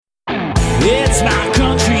It's my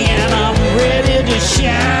country and I'm ready to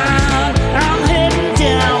shine. I'm heading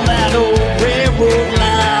down that old railroad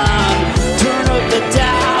line. Turn up the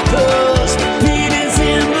diapers, Pete is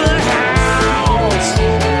in the house.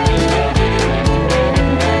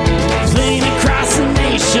 Playing across the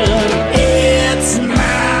nation, it's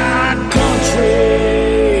my country.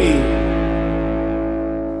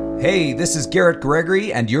 Hey, this is Garrett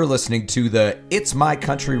Gregory, and you're listening to the It's My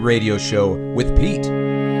Country radio show with Pete.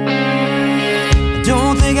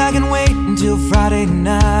 Don't think I can wait until Friday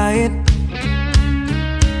night.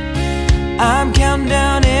 I'm counting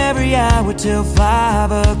down every hour till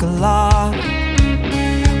 5 o'clock.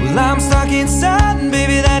 Well, I'm stuck inside, and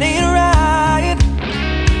baby, that ain't right.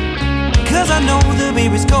 Cause I know the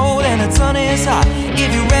baby's cold and the sun is hot.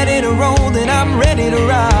 If you're ready to roll, then I'm ready to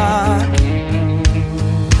rock.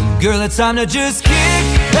 Girl, it's time to just kick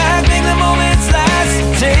back, make the moments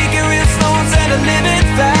last. Take it real slow instead of living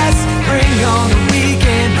fast. Bring on the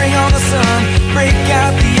weekend, bring on the sun. Break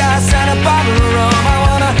out the ice and a bottle of rum. I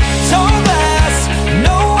wanna tall glass,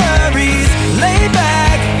 no worries. Lay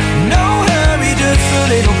back, no hurry. Just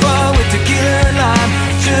a little fun with tequila and lime.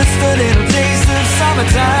 Just a little taste of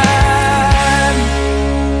summertime.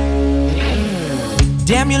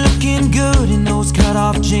 Damn, you're looking good in those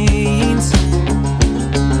cut-off jeans.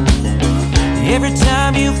 Every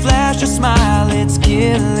time you flash your smile, it's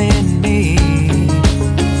killing me.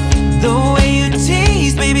 The way you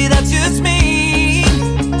tease, baby, that's just me.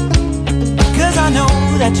 Cause I know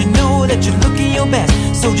that you're looking your best.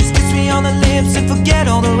 So just kiss me on the lips and forget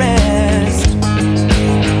all the rest.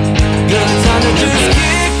 Girl, it's time to just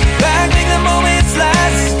kick back, make the moments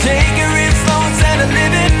last. Take it real slow instead of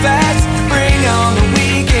living fast. Bring on the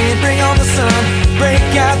weekend, bring on the sun. Break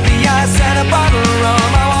out the ice and a bottle of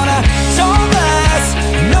rum. I wanna tall glass,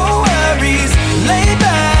 no worries. Lay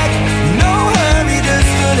back, no hurry. Just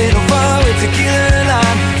a little fun with tequila and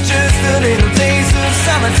lime. Just a little taste of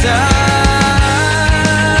summertime.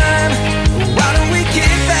 Why don't we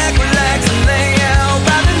kick back, relax and lay out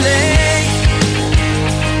by the lake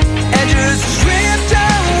and just drift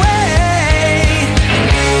away.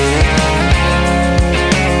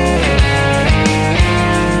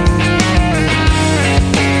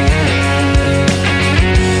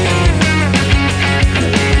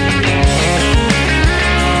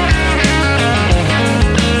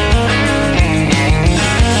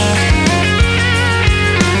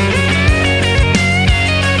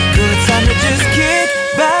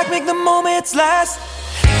 Make the moments last.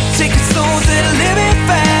 Take it slow instead of living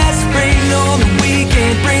fast. Bring on the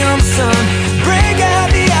weekend, bring on the sun. Break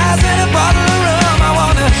out the ice and a bottle of rum. I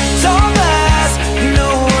wanna tall glass,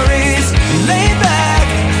 no worries. Lay back,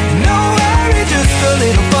 no hurry. Just a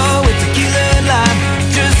little fun with tequila and lime.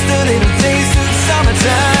 Just a little taste of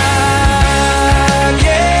summertime.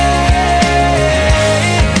 Yeah,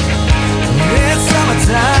 it's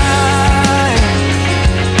summertime.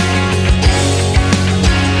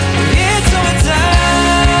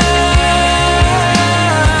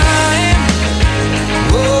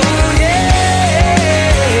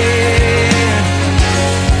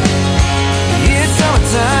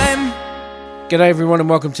 G'day everyone and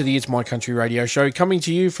welcome to the It's My Country radio show, coming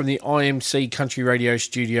to you from the IMC Country Radio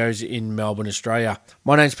studios in Melbourne, Australia.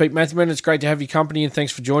 My name's Pete Matthewman, it's great to have your company and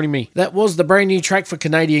thanks for joining me. That was the brand new track for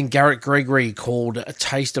Canadian Garrett Gregory called A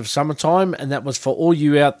Taste of Summertime, and that was for all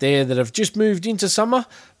you out there that have just moved into summer,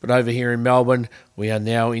 but over here in Melbourne we are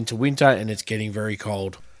now into winter and it's getting very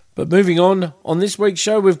cold. But moving on this week's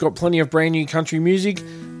show we've got plenty of brand new country music.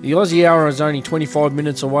 The Aussie Hour is only 25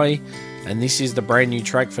 minutes away, and this is the brand new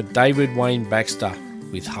track for David Wayne Baxter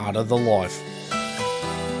with Heart of the Life.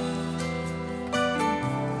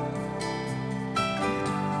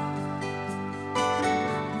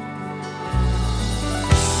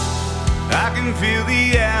 I can feel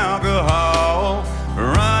the alcohol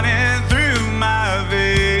running through my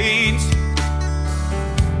veins,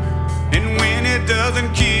 and when it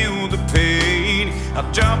doesn't kill the pain,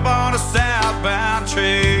 I'll jump on a southbound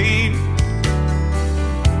train.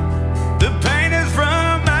 The pain is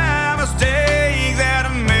from my mistakes that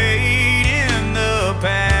I made in the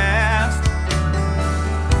past.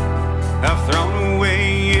 I've thrown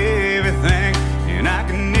away everything and I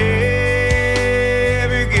can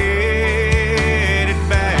never get it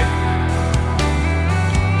back.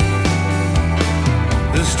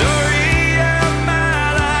 The story of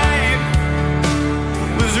my life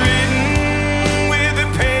was written with a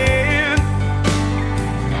pen.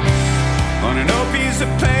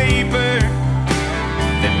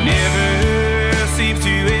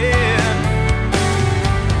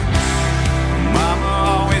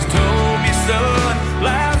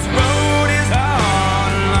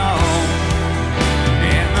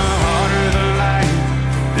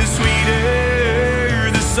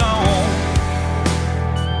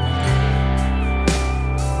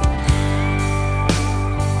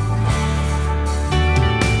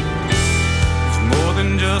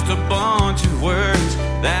 just a bunch of words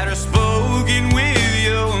that are spoken with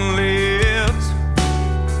your lips.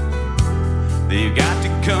 They've got to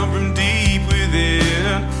come from deep within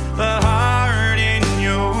the heart in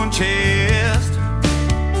your chest.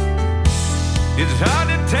 It's hard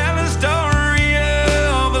to tell a story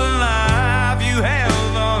of a life you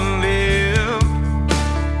haven't lived.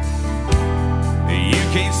 You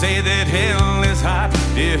can't say that hell is hot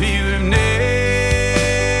if you've never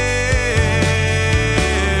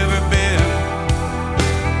been.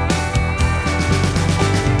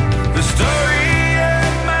 The story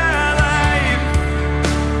of my life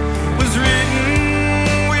was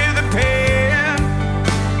written with a pen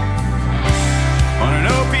on an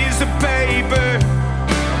old piece of paper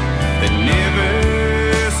that never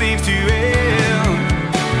seems to end.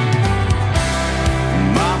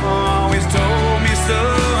 Mama always told me,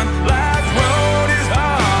 son, life's road is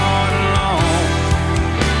hard and long,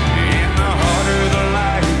 and the harder the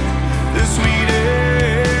life, the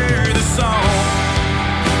sweeter the song.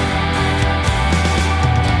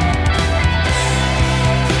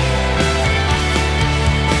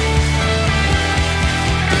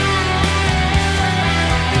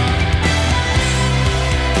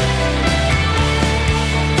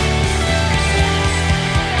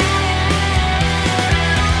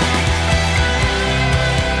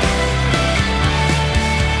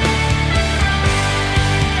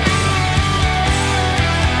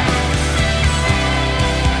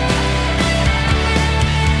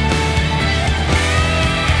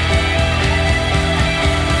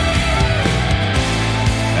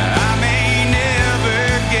 I may never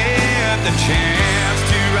get the chance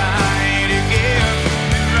to ride again.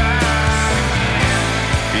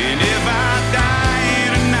 And if I die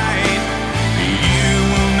tonight, you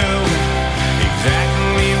will know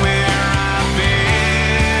exactly where I've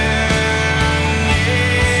been.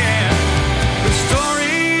 Yeah. The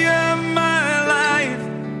story of my life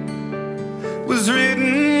was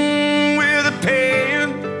written with a pen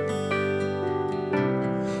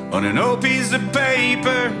on an old piece of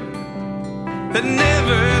paper that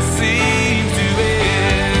never seems to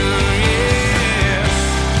end. Yeah.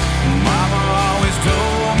 Mama always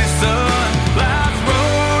told me, son, life's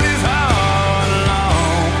road is hard and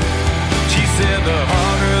long. She said the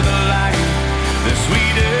harder the life, the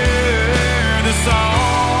sweeter the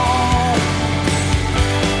song.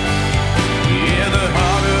 Yeah, the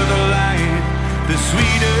harder the life, the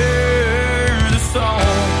sweeter the song.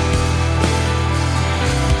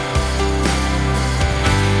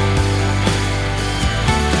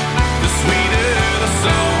 The sweeter the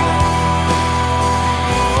song.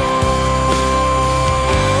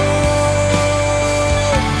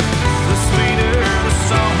 The sweeter the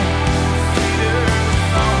song. Sweeter the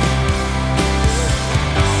song.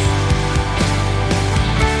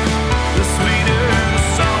 The sweeter the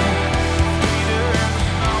song.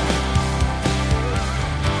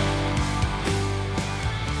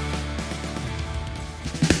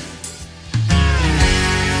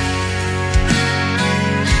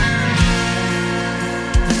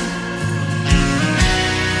 Sweeter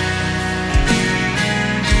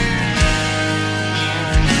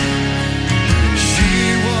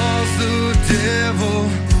She was the devil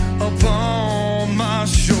upon my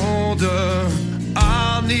shoulder.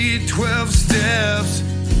 I'll need 12 steps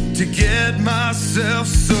to get myself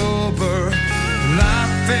sober.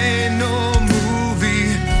 Life ain't no movie,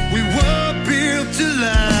 we were built to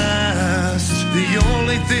last. The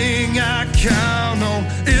only thing I count on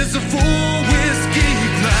is a full whiskey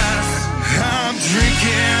glass. I'm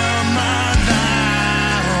drinking my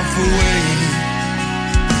life away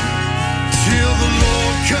till the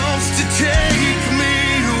Lord comes to take me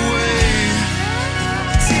away.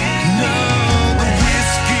 No, the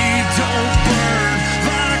whiskey don't burn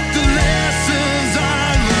like the lessons I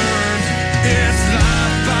learned. It's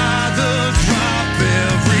life by the drop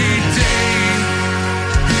every day.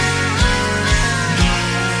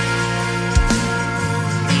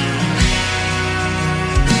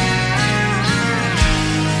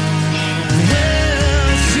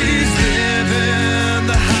 Well, she's living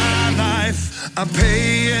the high life. I'm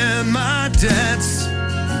paying my debts.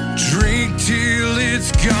 Drink till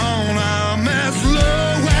it's gone. I'm as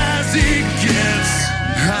low as it gets.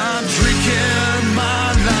 I'm drinking my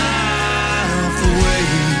life away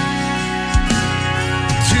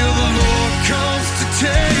till the Lord comes to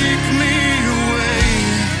take me away.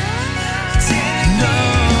 No,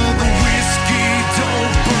 the whiskey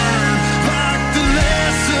don't burn like the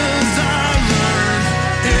lessons I learned.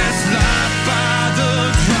 It's life by the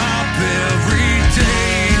drop every day.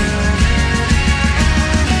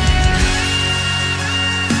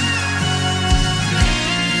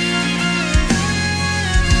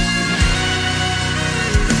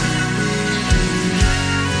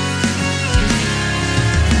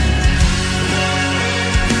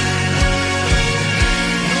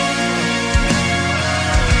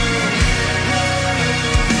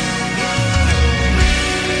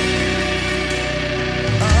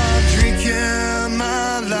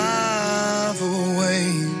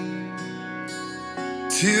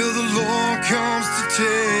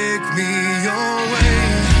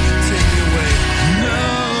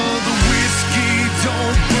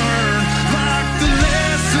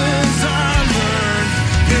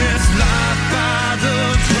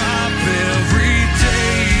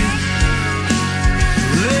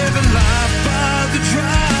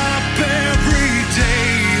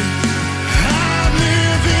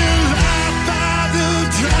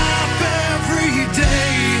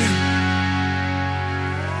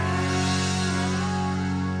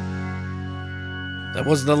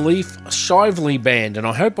 was the Leif Shively Band, and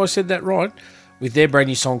I hope I said that right, with their brand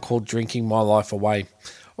new song called Drinking My Life Away.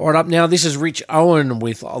 All right, up now, this is Rich Owen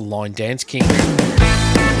with Line Dance King.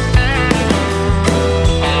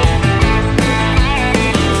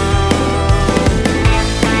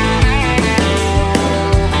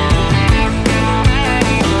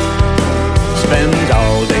 Spends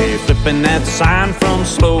all day flipping that sign from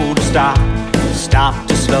slow to stop, stop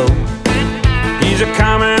to slow. He's a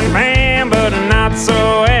common man, but a not so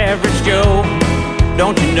average Joe.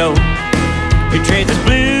 Don't you know? He trades his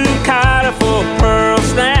blue collar for a pearl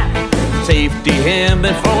snap, safety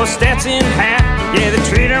helmet for a Stetson hat. Yeah, they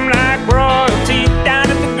treat him like royalty down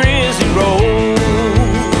at the Grizzly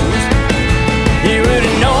Rose. You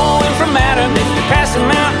wouldn't know him from Adam if you pass him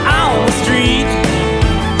out on the street.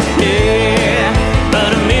 Yeah, but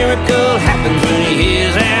a miracle happens when he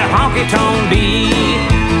hears that honky-tonk beat.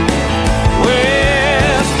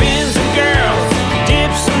 Well, spins the girls,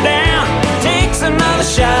 dips them down, takes another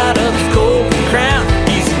shot of his Coke and Crown.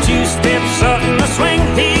 He's a two-step Sutton the swing,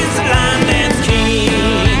 he's the line dance king.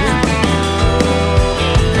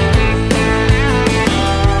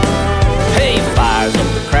 Hey, fires up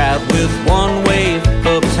the crowd with one wave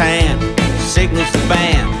of his hand, signals the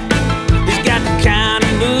band. He's got the kind of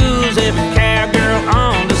moves every cowgirl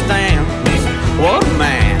understands. What a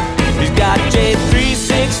man. He's got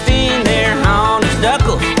J316 there on his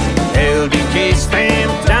knuckles, LDK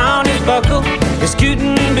stamped on his buckle. His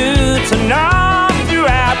scooting boots are known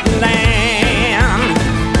throughout the land.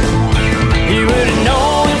 You wouldn't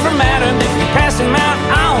know him from Adam if you pass him out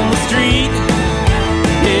on the street.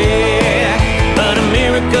 Yeah, but a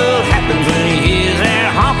miracle happens when he hears that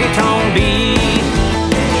honky-tonk beat.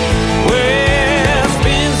 Well,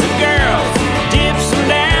 spins the girls, dips them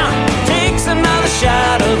down, takes another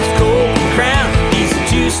shot of his Coke and Crown. He's a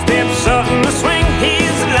two-step Sutton the swing,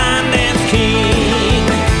 he's the line dance king.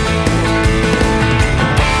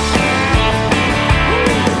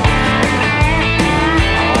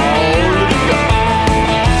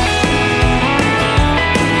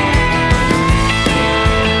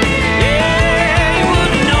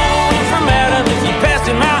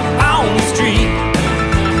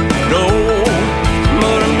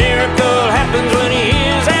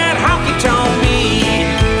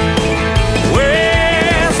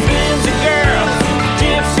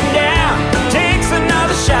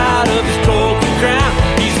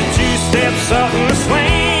 Something to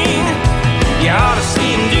swing. You ought to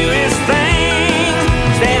see him do his thing.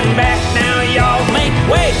 Stand back now, y'all, make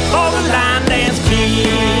way for the line dance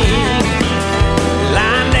king.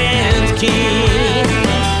 Line dance king.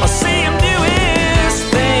 I'll see him do his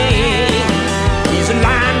thing. He's a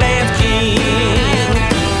line dance king.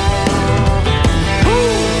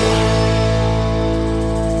 Woo.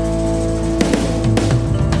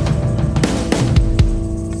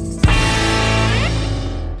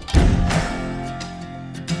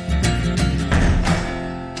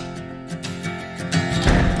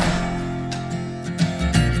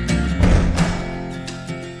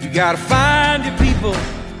 You gotta find your people,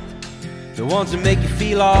 the ones that make you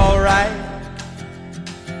feel alright,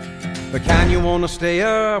 the kind you wanna stay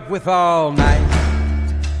up with all night.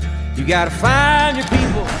 You gotta find your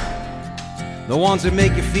people, the ones that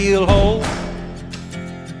make you feel whole.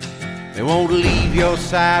 They won't leave your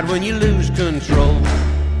side when you lose control.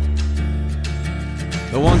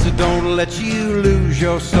 The ones that don't let you lose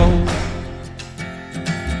your soul.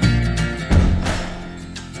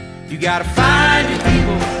 You gotta find your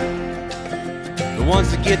people, the ones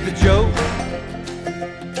that get the joke,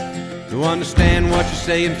 who understand what you're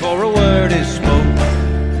saying before a word is spoke.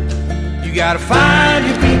 You gotta find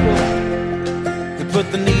your people that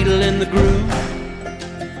put the needle in the groove.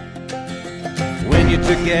 When you're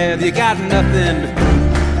together, you got nothing to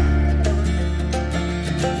prove.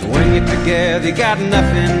 When you're together, you got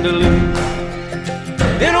nothing to lose.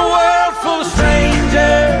 In a world full of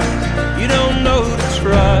strangers, you don't know who to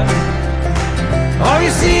trust. All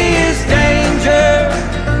you see is danger,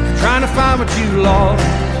 trying to find what you lost.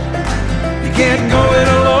 You can't go it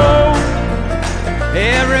alone,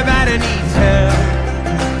 everybody needs help.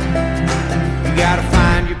 You gotta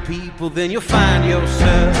find your people, then you'll find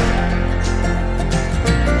yourself.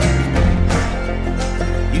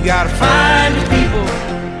 You gotta find your people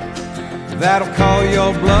that'll call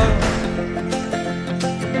your bluff,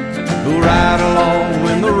 who'll ride along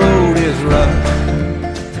when the road is rough.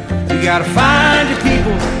 You gotta find your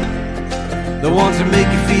people, the ones that make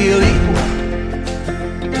you feel equal.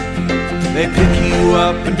 They pick you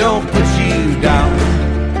up and don't put you down,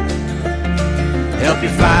 help you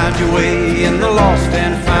find your way in the lost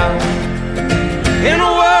and found. In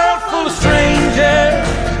a world full of strangers,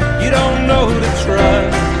 you don't know to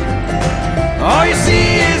trust. All you see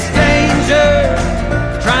is danger,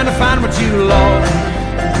 trying to find what you lost.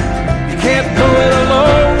 You can't go it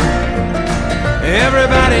alone,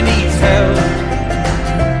 everybody needs help.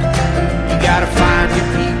 You gotta find your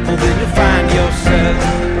people, then you'll find yourself.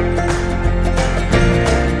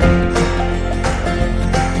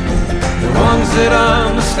 The ones that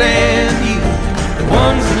understand you, the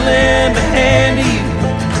ones that lend a hand to you,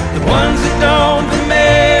 the ones that don't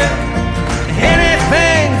demand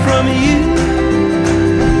anything from you.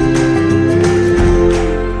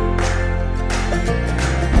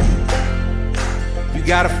 You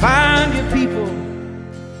gotta find your people,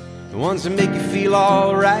 the ones that make you feel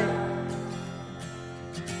alright,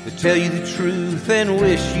 that tell you the truth and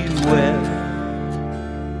wish you well.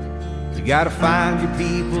 You gotta find your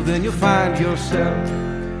people, then you'll find yourself.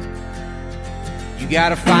 You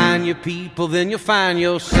gotta find your people, then you'll find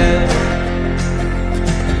yourself.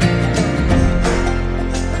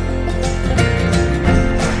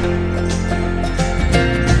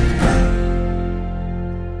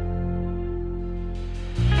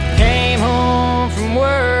 Came home from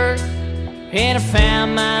work and I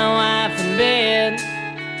found my wife in bed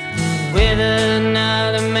with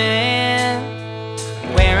another man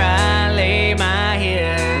where I lay my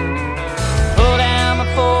head. Pulled out my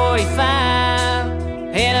 45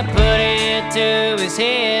 and I put it to his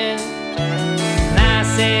head. And I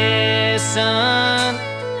said, son,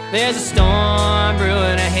 there's a storm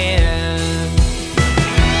brewing ahead.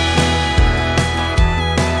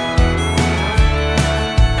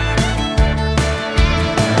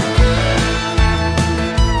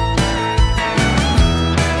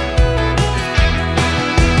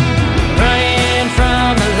 Running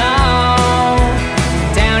from the law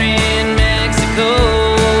down in Mexico.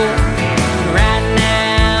 Right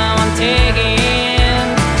now I'm taking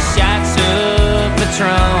shots of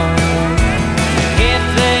Patron. If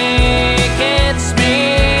they catch me,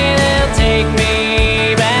 they'll take me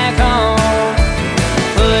back home.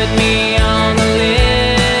 Put me on the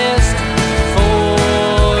list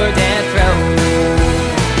for death row.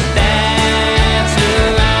 That's the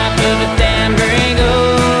life of a damn gringo.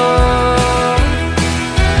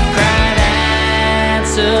 Cry,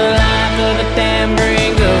 that's the life of a damn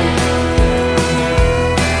gringo.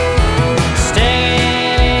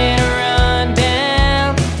 Staying in a rundown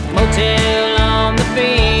motel on the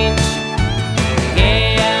beach.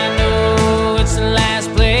 Yeah, I know it's the last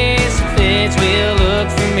place the feds will look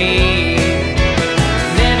for me.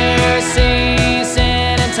 Never see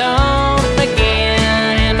San Antonio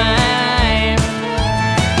again in my life.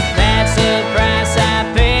 That's the price I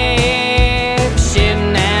pay for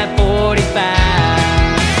shitting at 45.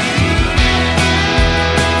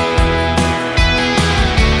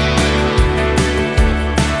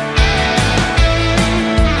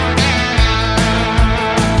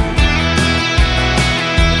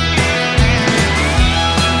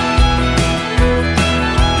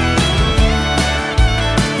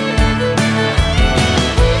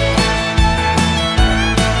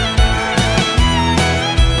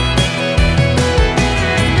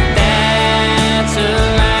 That's the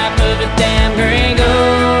life of a damn gringo.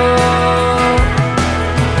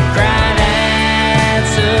 Cry,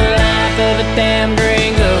 that's the life of a damn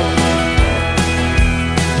gringo.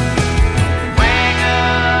 Wake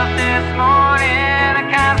up this morning, a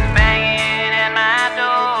cop's banging at my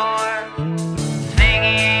door,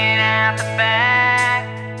 singing out the back,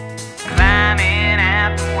 climbing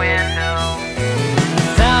out the window.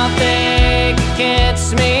 Thought they could catch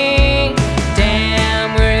me,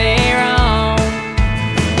 damn were they wrong.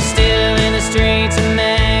 Still in the streets of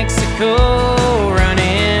Mexico,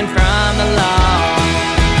 running from the law.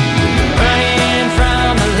 Running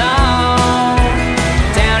from the law,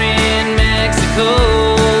 down in Mexico.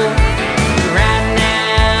 Right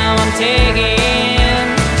now I'm taking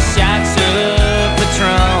shots of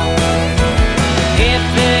Patron. If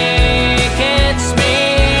they catch me,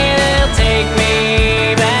 they'll take me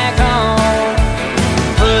back home.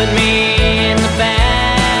 Put me in the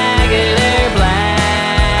bag of their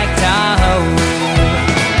black Tahoe.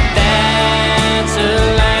 That's the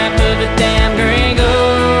life of a damn gringo.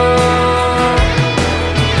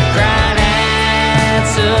 Cry,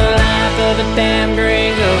 that's the life of a damn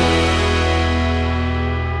gringo.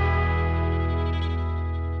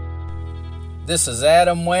 This is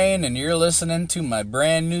Adam Wayne, and you're listening to my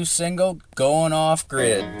brand new single, Going Off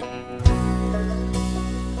Grid.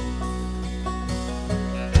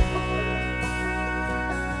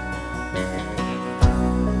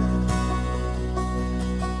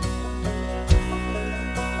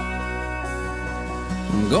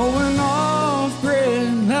 I'm going off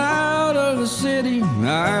grid, out of the city.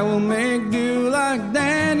 I will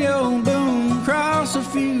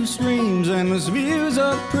few streams, and this view's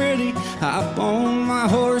up pretty. Hop on my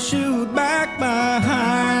horseshoe back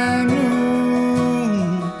behind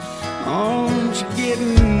noon. Aren't you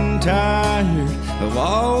getting tired of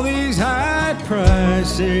all these high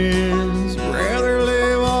prices? Rather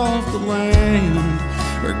live off the land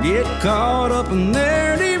or get caught up in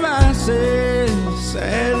their devices.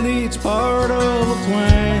 Sadly, it's part of a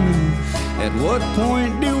plan. At what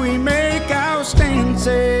point do we make our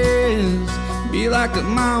stances? Be like a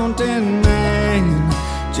mountain man,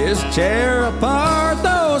 just tear apart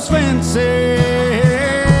those fences.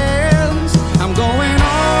 I'm going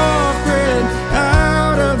off grid,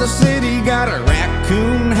 out of the city. Got a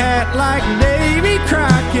raccoon hat like Davy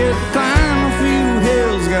Crockett. Climb a few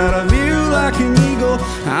hills, got a view like an eagle.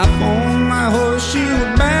 Hop on my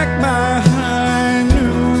horseshoe back behind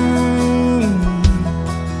noon.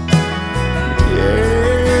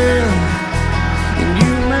 Yeah, and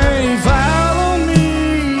you may follow me.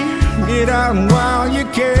 Get out while you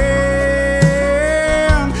can.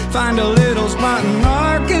 Find a little spot in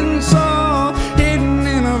Arkansas, hidden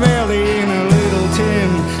in a valley in a little tin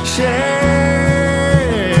shack.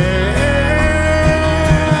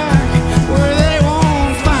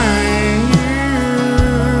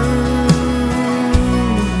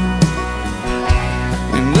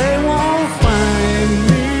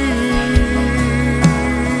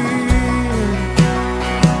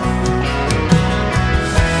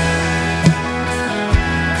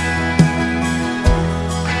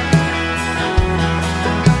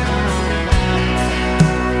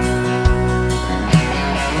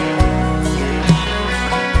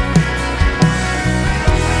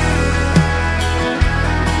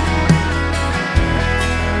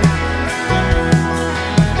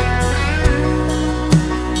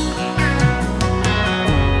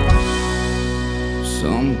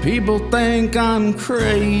 People think I'm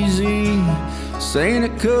crazy, saying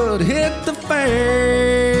it could hit the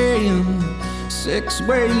fan 6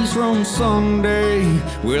 ways from Sunday.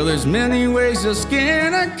 Well, there's many ways to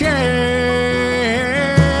skin a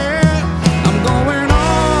cat. I'm going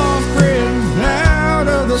off grid, out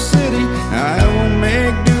of the city. I won't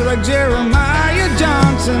make do like Jeremiah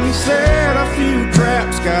Johnson. Set a few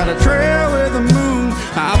traps, got a trail with a moon.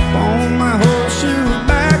 Hop on my horseshoe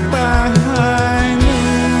back behind me.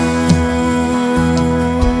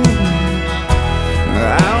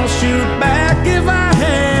 I'll shoot back if I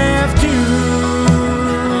have to.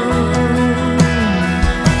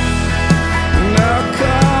 And I'll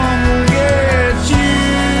come get you.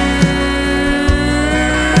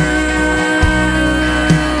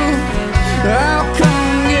 I'll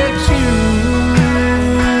come get you.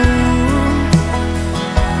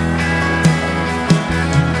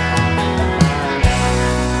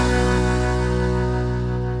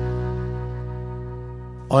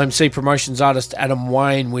 IMC Promotions artist Adam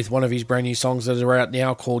Wayne with one of his brand new songs that are out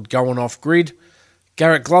now called Going Off Grid.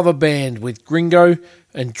 Garrett Glover Band with Gringo,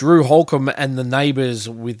 and Drew Holcomb and the Neighbours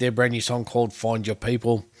with their brand new song called Find Your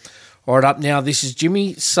People. All right, up now, this is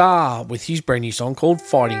Jimmy Sarr with his brand new song called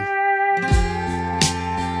Fighting.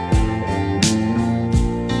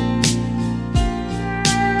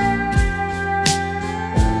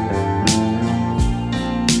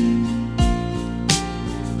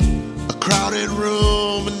 A crowded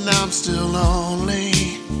room and I'm still lonely.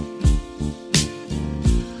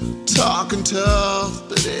 Talking tough,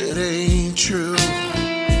 but it ain't true.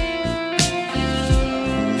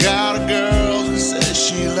 Got a girl who says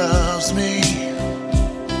she loves me.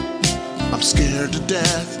 I'm scared to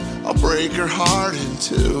death, I'll break her heart in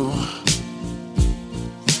two.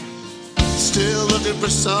 Still looking for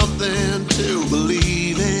something to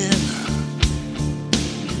believe in,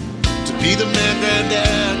 to be the man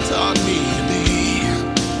Granddad taught me to be.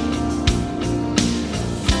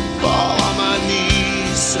 Fall on my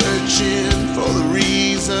knees, searching for the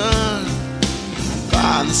reason,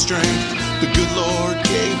 find the strength the good Lord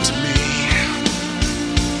gave to me.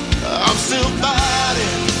 I'm still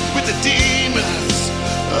fighting with the demons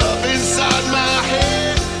up inside my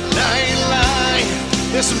head. And I ain't lying,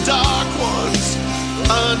 there's some dark ones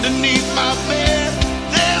underneath my bed.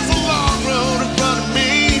 There's a long road in front of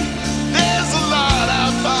me, there's a lot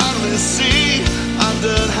I finally see. I'm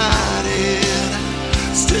done hiding,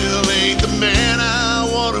 still ain't the man I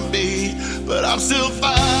wanna be, but I'm still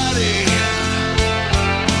fighting.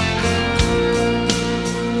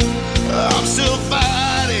 I'm still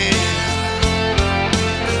fighting.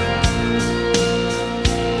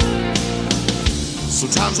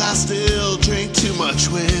 Sometimes I still drink too much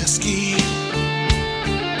whiskey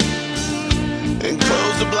and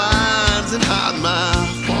close the blinds and hide my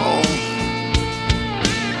phone.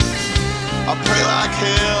 I pray like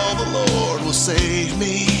hell the Lord will save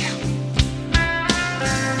me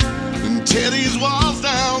tear these walls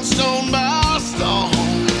down stone by stone.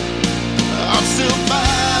 I'm still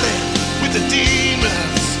fighting with the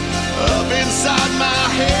demons up inside my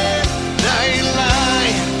head. I ain't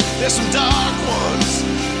lying, there's some dark ones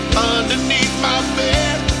underneath my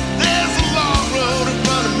bed. There's a long road in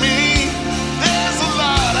front of me. There's a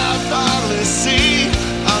lot I finally see.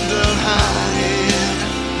 I'm done hiding,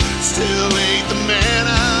 still ain't the man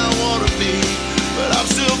I wanna be, but I'm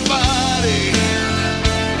still fighting.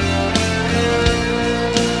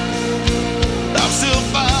 I'm still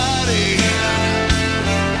fighting.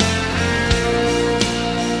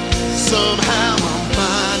 Somehow I'm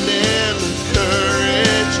finding the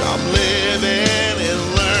courage. I'm living and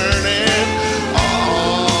learning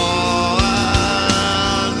all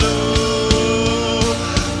I know.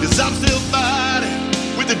 'Cause I'm still fighting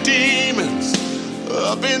with the demons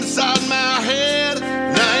up inside my head.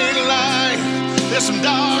 And I ain't lying, there's some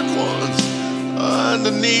dark ones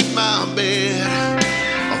underneath my bed.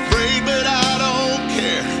 Afraid but I don't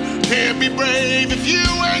care. Can't be brave if you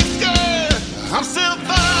ain't scared. I'm still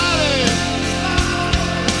fighting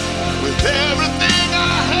with everything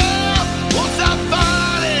I have. Won't stop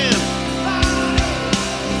fighting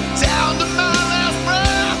down to my last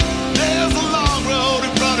breath. There's a long road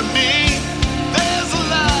in front of me. There's a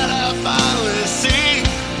light I finally see.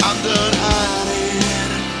 I'm done hiding,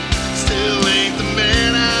 still ain't the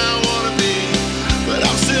man I wanna be, but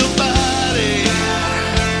I'm still fighting.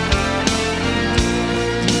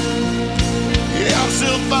 Yeah, I'm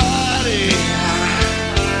still fighting.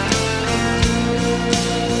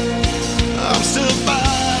 I'm still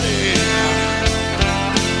fighting.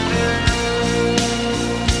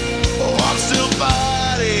 Oh, I'm still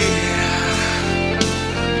fighting.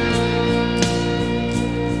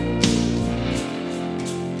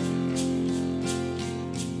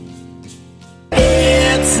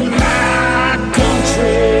 It's my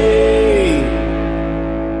country.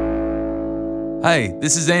 Hey,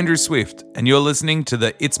 this is Andrew Swift, and you're listening to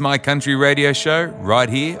the It's My Country radio show right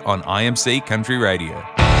here on IMC Country Radio.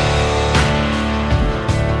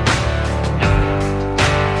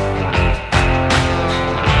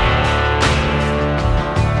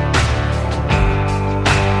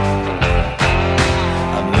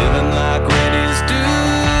 I'm living like Reddies do,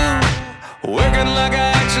 working like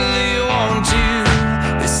I actually want to.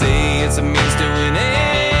 They say it's a means to an end.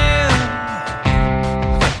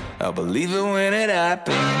 I'll believe it when it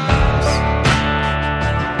happens.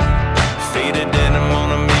 Faded denim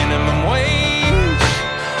on a minimum wage,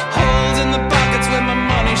 holes in the pockets where my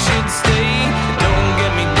money should stay. Don't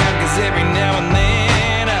get me down, 'cause every now and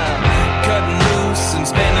then I'm cutting loose and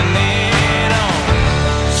spending it on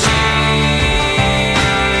cheap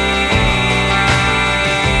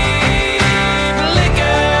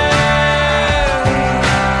liquor.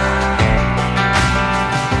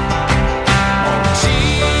 On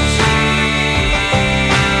cheap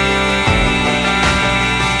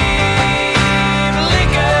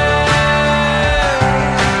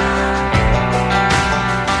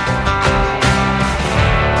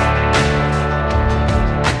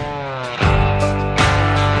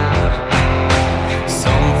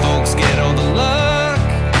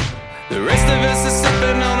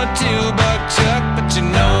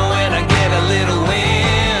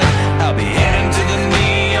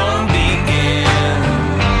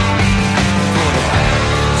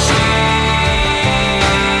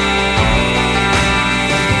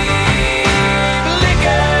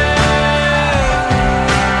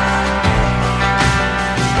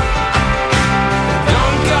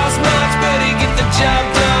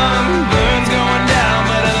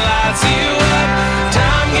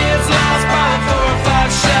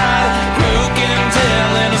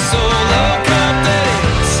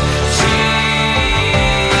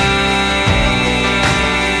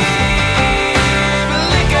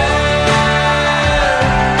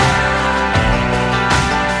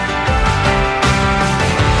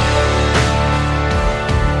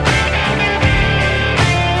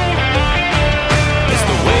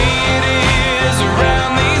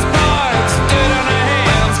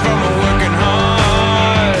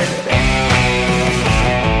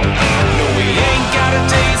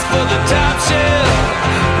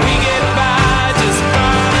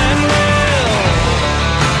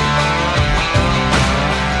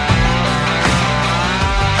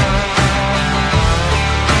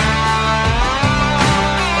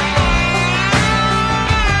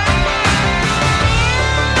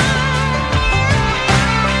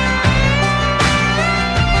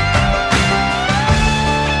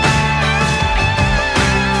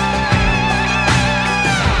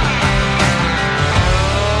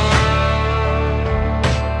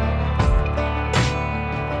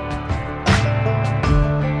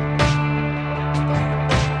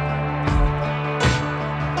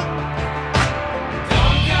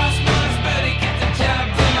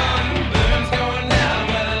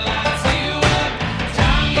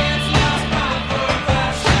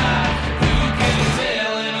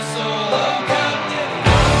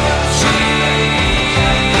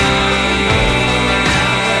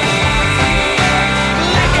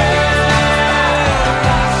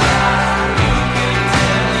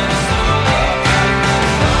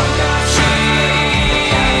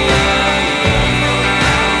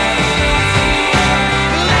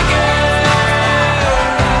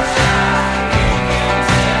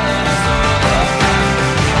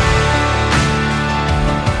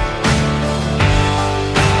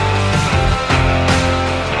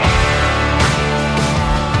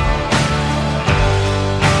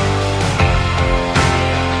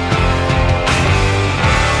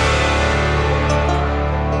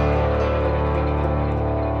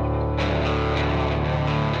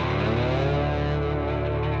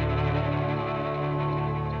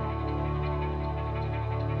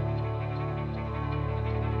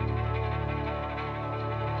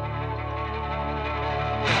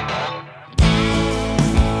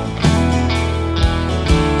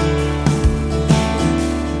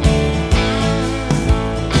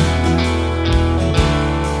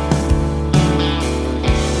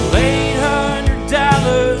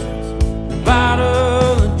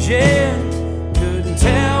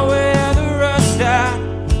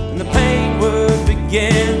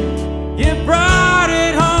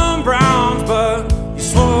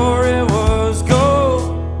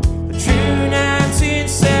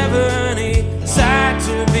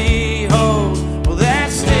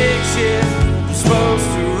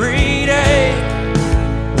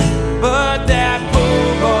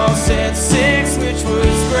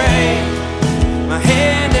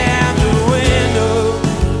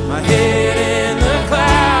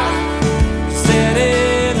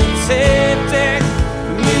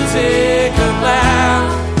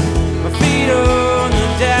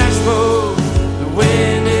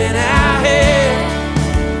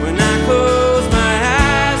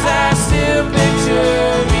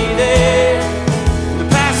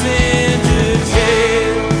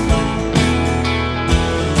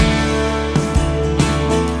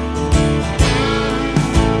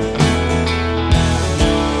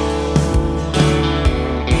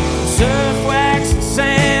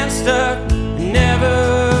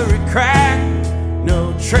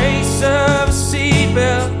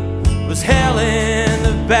was hell in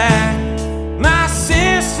the back. My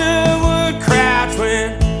sister would crouch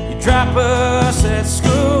when you drop us at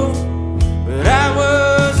school, but I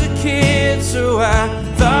was a kid, so I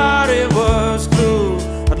thought it was cool.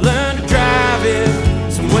 I'd learn to drive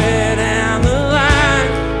it somewhere down the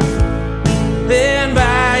line. Then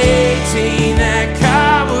by 18 that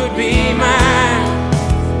car would be mine.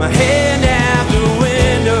 My hand out the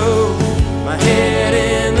window, my head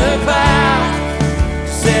in the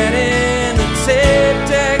clouds, sat in the tape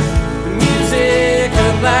deck, the music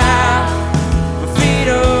loud, my feet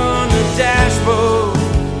on the dashboard,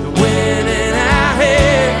 the wind in our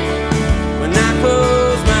hair. When I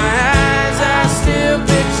close my eyes, I still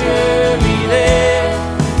picture me there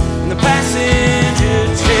in the passenger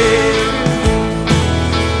chair.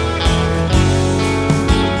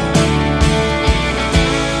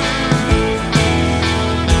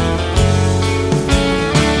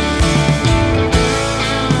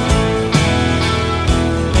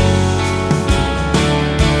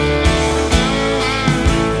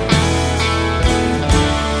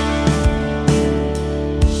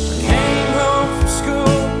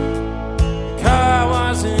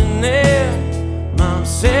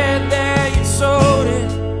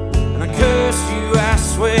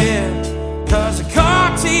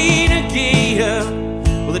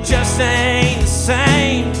 Just ain't the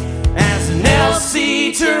same as an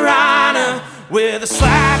LC Tirana with a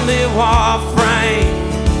slightly warped frame.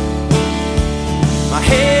 My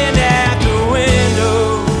hand out the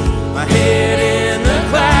window, my head in the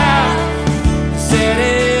clouds, set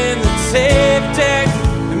in the tape deck,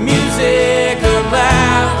 the music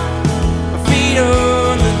loud, my feet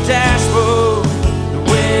on the dashboard, the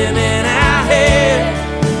wind in our hair.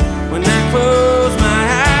 When I close my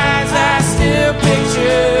eyes, I still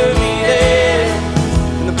picture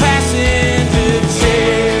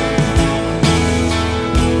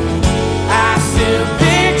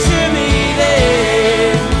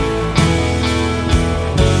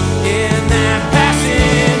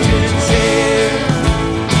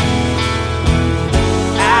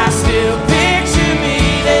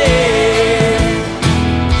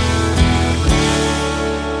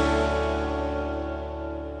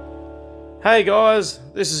Hey guys,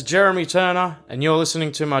 this is Jeremy Turner, and you're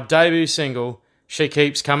listening to my debut single, She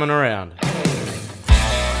Keeps Coming Around.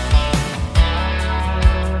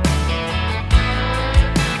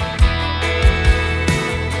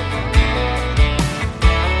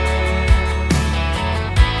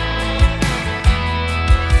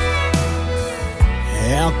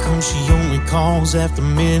 How come she only calls after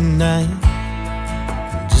midnight,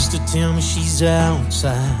 just to tell me she's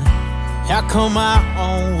outside? How come I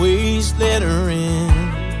always let her in?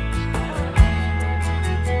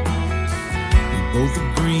 We both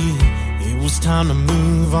agreed it was time to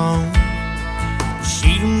move on.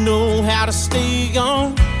 She don't know how to stay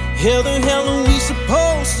on. How the hell are we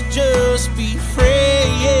supposed to just be friends?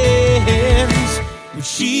 But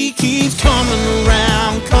she keeps coming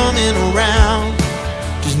around,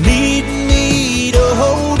 just needing me to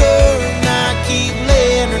hold her, and I keep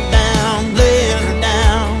letting her down.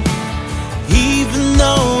 Even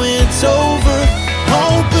though it's over,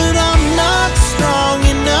 hoping I'm not strong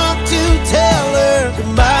enough to tell her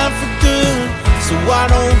goodbye for good, so I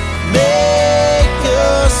don't make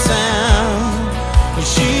a sound. But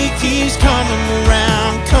she keeps coming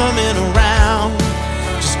around,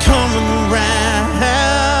 just coming around.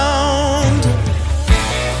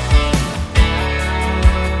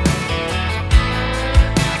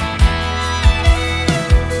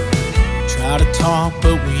 Try to talk,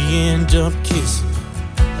 but we end up kissing.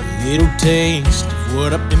 A little taste of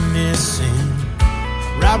what I've been missing,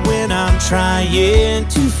 right when I'm trying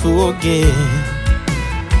to forget.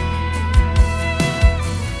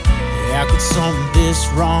 How could something this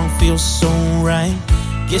wrong feel so right?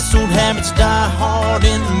 Guess old habits die hard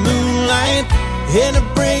in the moonlight, and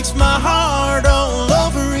it breaks my heart all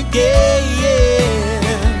over again.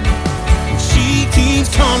 She keeps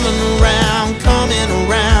coming around,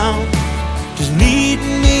 just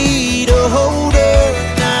needing me to hold her,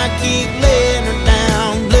 and I keep letting her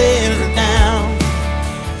down.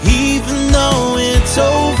 Even though it's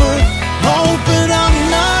over, hoping I'm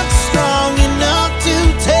not strong enough to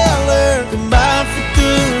tell her goodbye for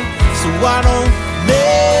good, so I don't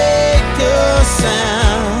make a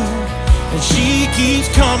sound. And she keeps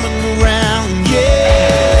coming around, yeah.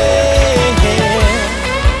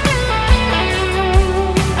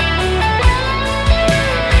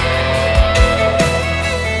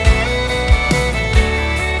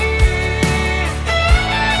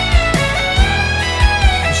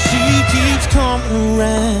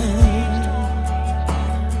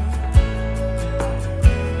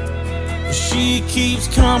 she keeps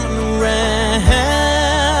coming around.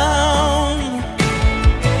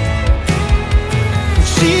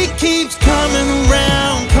 She keeps coming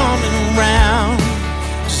around,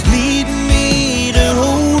 just needing me to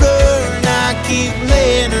hold her, and I keep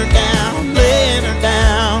laying her down,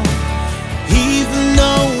 even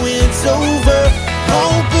though it's over,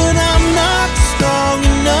 hoping I'm not strong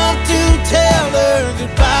enough to tell her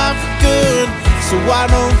goodbye for good, so I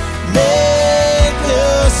don't make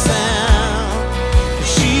a sound.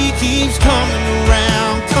 She keeps coming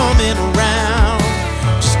around,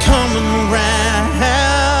 just coming around.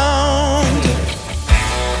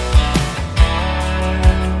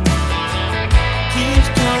 Keeps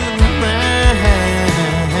coming around.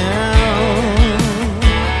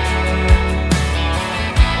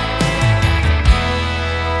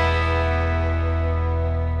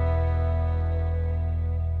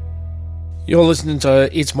 You're listening to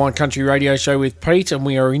It's My Country Radio Show with Pete, and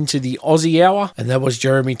we are into the Aussie Hour, and that was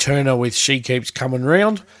Jeremy Turner with She Keeps Coming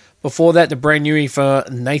Round. Before that, the brand newie for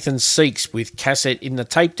Nathan Seeckts with Cassette in the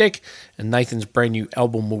Tapedeck, and Nathan's brand new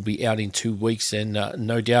album will be out in 2 weeks, and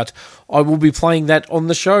no doubt I will be playing that on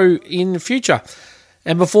the show in the future.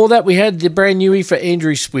 And before that, we had the brand newie for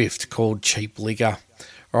Andrew Swift called Cheap Liquor.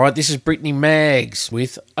 Alright, this is Brittany Maggs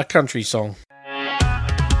with A Country Song.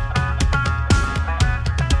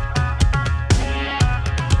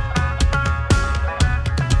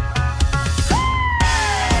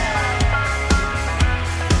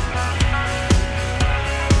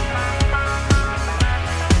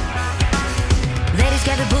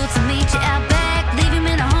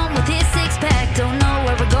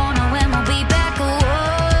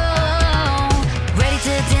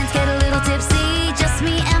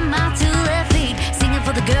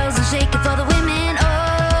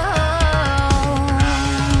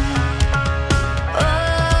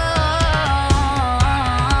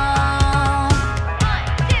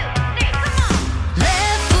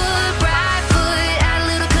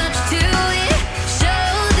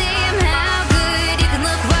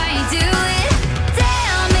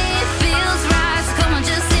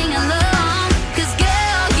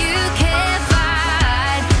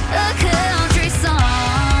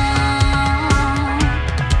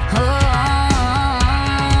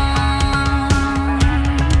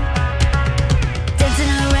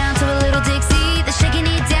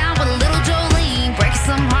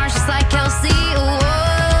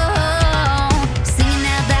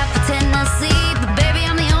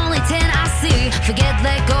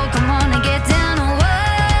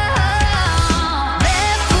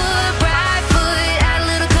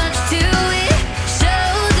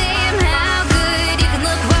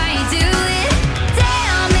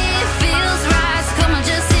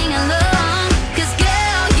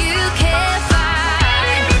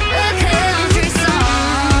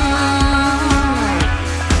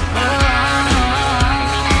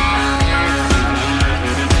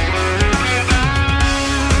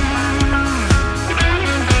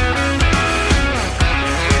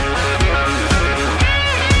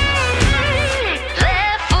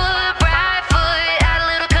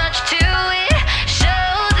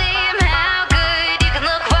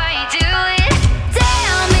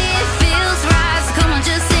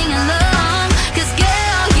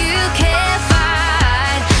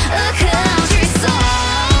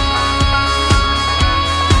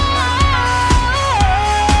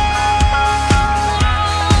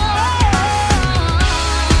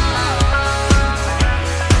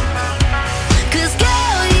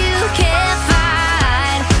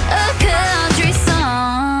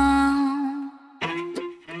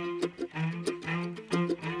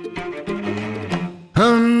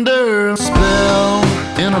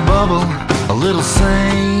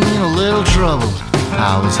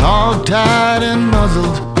 Hog-tied and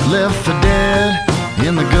muzzled, left for dead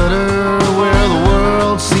in the gutter where the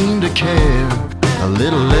world seemed to care a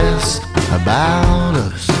little less about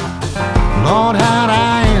us. Lord, how'd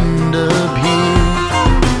I end up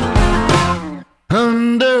here?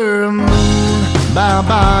 Under a moon by a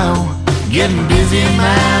bio, getting busy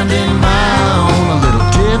minding my own. A little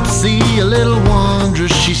tipsy, a little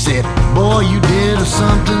wondrous. She said, boy, you did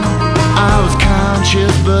something. I was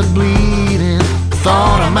conscious but bleeding.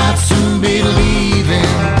 Thought I might soon be leaving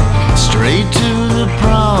straight to the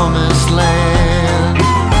promised land.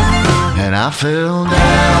 And I fell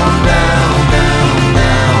down, down, down,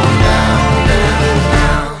 down, down, down,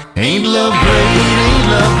 down. Ain't love great, ain't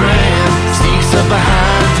love grand. Sneaks up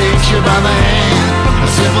behind, takes you by the hand. A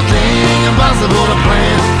simple thing, impossible to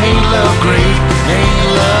plan. Ain't love great, ain't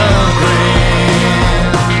love grand.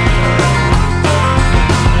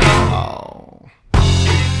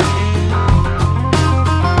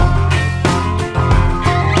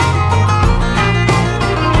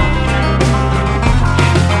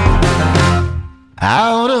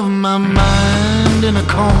 of my mind in a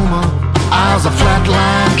coma. I was a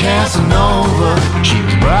flatline Casanova. She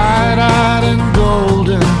was bright-eyed and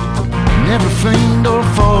golden, never feigned or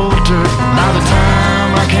faltered. By the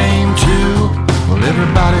time I came to, well,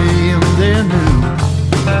 everybody in there knew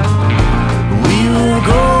we were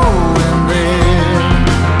going there.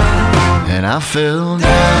 And I fell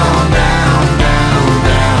down, down, down,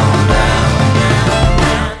 down, down,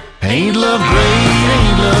 down. Ain't love great,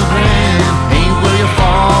 ain't love grand. Ain't where you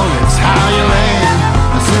fall, it's how you land.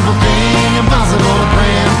 A simple thing, impossible to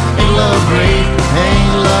plan. Ain't love great,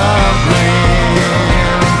 ain't love grand.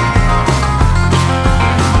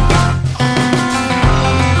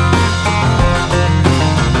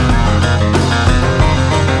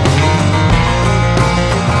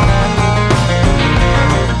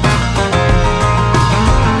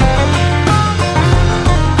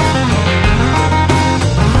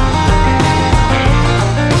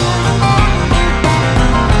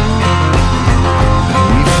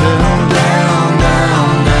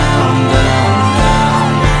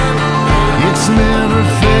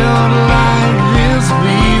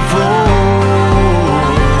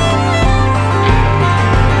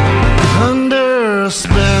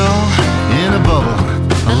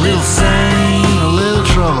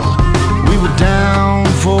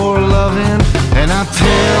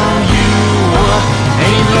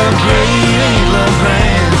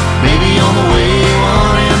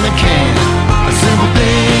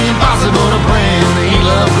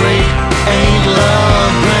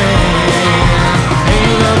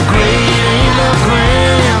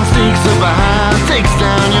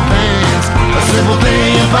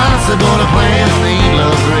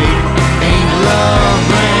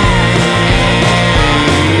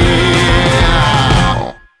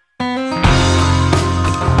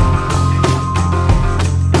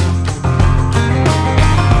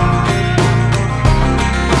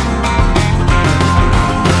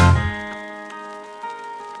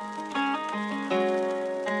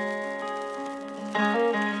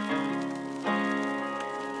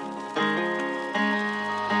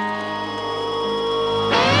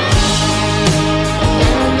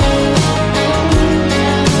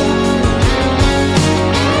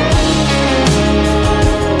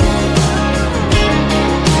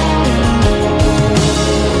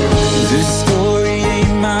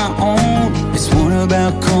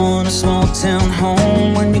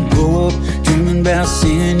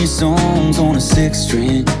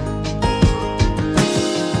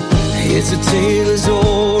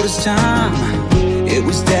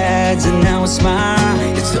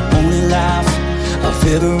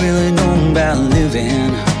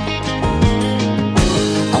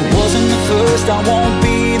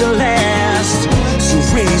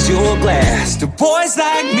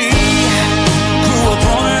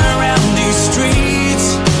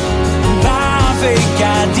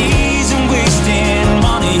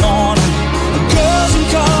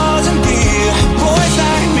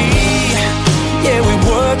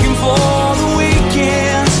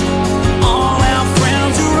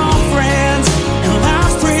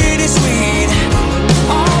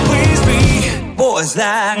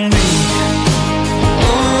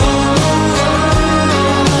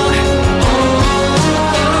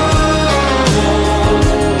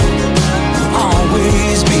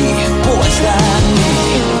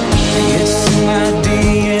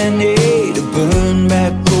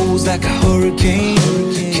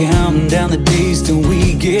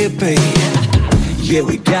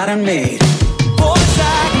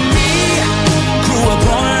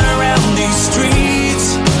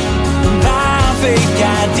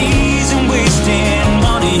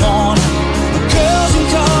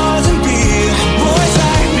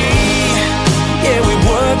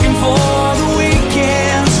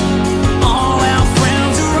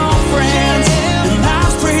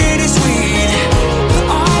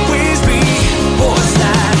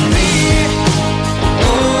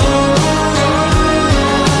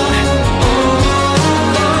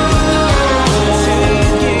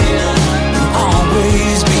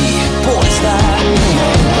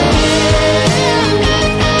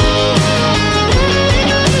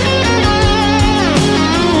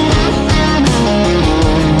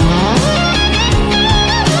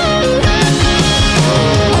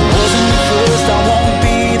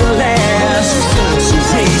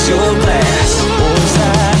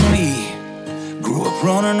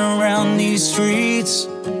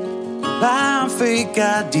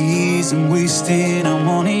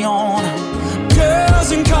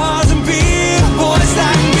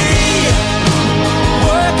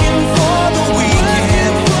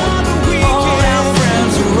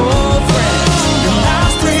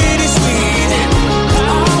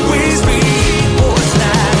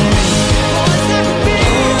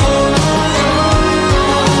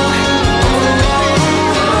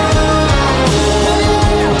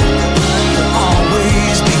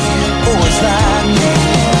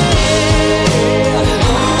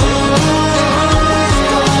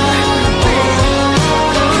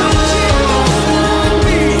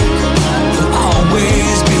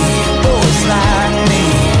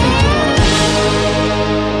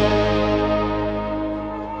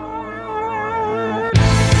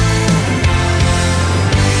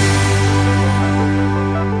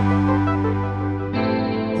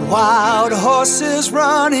 Wild horses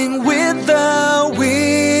running with the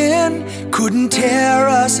wind couldn't tear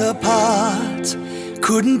us apart,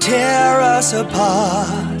 couldn't tear us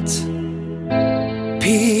apart.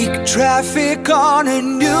 Peak traffic on a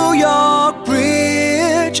New York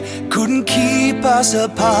bridge couldn't keep us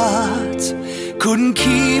apart, couldn't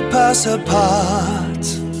keep us apart.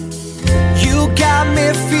 You got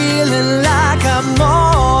me feeling like I'm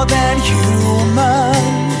more than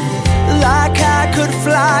human, like I could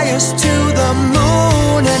fly us to the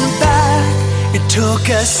moon and back. It took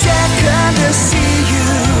a second to see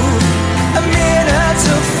you, a minute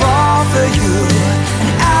to fall for you, an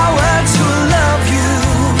hour to love you,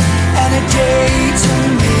 and a day to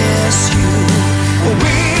miss you, a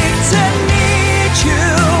week to need you,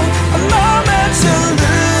 a moment to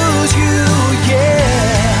lose you,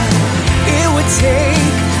 yeah. It would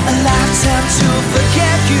take a lifetime to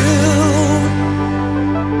forget you.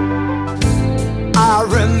 I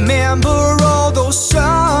remember all those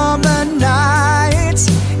summer nights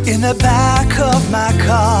in the back of my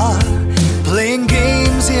car, playing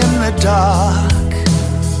games in the dark.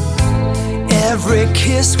 Every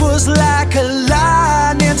kiss was like a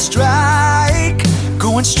lightning strike,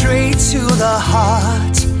 going straight to the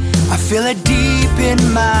heart. I feel it deep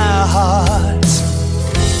in my heart.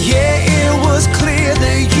 Yeah, it was clear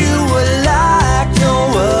that you were like no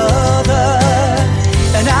other,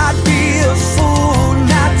 and I'd be a fool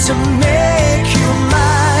not to make you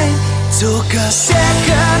mine. Took a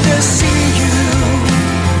second to see you,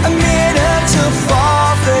 a minute to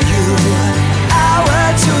fall for you, hour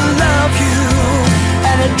to love you,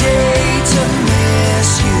 and a day to miss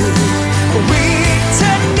you, a week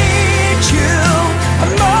to need you, a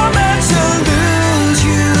moment to lose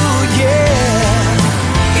you, yeah.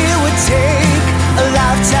 It would take a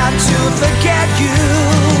lifetime to forget you.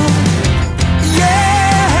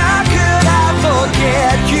 Yeah, how could I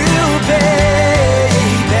forget you, baby?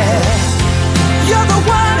 You're the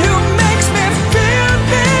one who makes me feel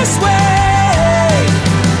this way.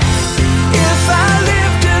 If I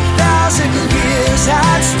lived 1,000 years,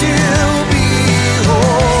 I'd still be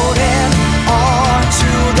holding on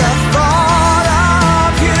to the thought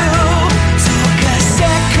of you. Took a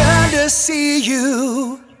second to see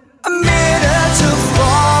you, a minute to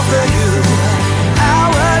fall for you,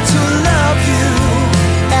 hour to love you,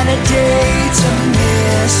 and a day to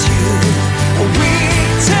miss you, a week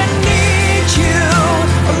to need you,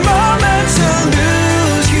 a moment to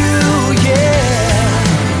lose you, yeah.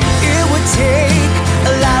 It would take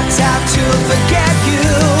a lifetime to forget you.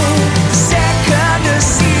 Second to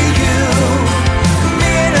see you, a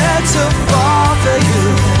minute to fall for you,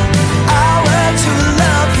 hour to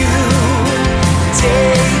love you,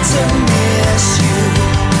 day to miss you,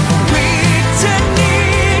 week to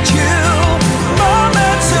need you,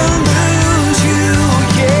 moment to lose you,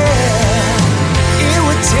 yeah. It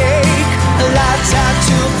would take a lifetime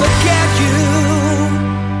to forget you.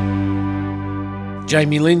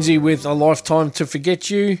 Jamie Lindsay with A Lifetime to Forget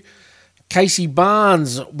You. Casey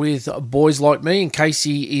Barnes with Boys Like Me, and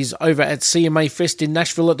Casey is over at CMA Fest in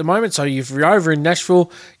Nashville at the moment, so if you're over in Nashville,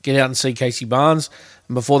 get out and see Casey Barnes.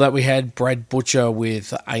 And before that we had Brad Butcher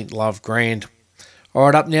with Ain't Love Grand.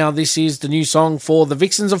 Alright, up now, this is the new song for the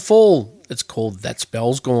Vixens of Fall. It's called That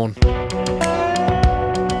Spell's Gone.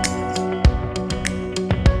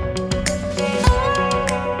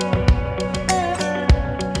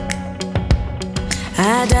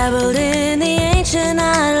 I dabbled in the ancient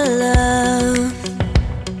art of love,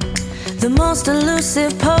 the most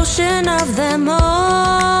elusive potion of them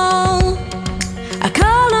all. I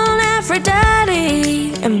called on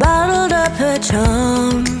Aphrodite and bottled up her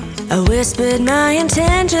charm. I whispered my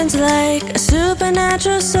intentions like a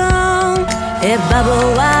supernatural song. It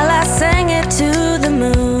bubbled while I sang it to the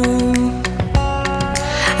moon.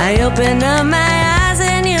 I opened up my eyes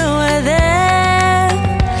and you were there.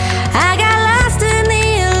 I got lost in the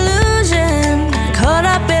illusion, caught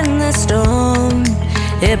up in the storm.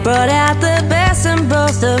 It brought out the best in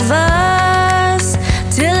both of us,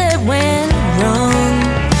 till it went wrong.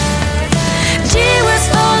 Gee was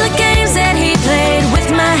for the games that he played with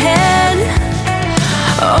my head.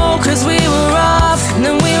 Oh, 'cause we were off and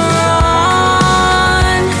then we were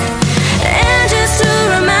on. And just to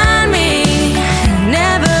remind me,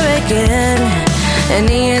 never again. And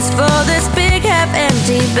he is for this big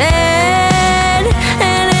half-empty bed,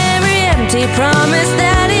 and every empty promise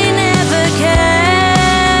that he never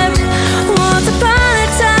kept. Once upon a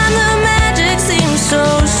time the magic seemed so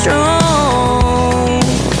strong.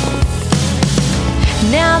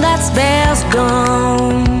 Now that spell's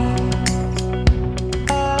gone.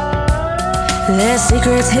 There's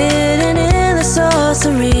secrets hidden in the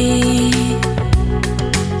sorcery.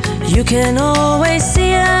 can always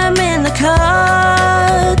see 'em in the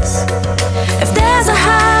cards. If there's a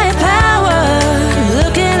higher power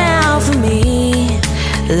looking out for me,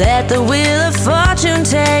 let the wheel of fortune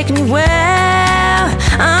take me where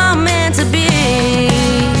I'm meant to be.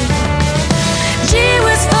 Gee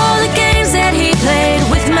whiz for the games that he played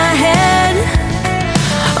with my head.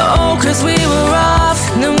 Oh, 'cause we were off,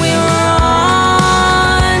 then we were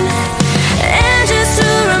on. And just to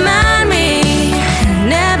remind me,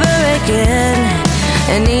 never again.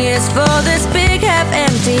 And he is for this big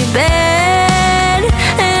half-empty bed,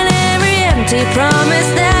 and every empty promise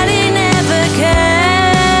that he never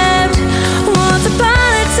kept. Once upon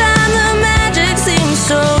a time the magic seemed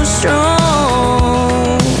so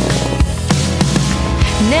strong.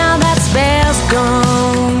 Now that spell's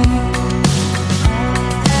gone.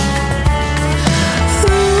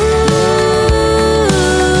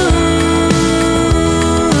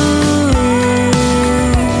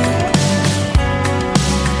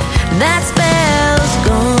 That spell's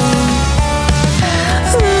gone.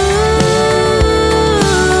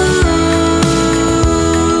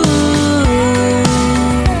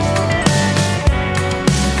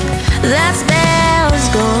 That spell's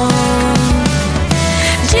gone.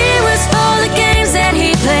 Gee whiz for the games that he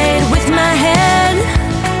played with my head.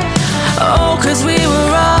 Oh, 'cause we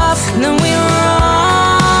were off, then we were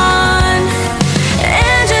on.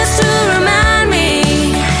 And just to remind me,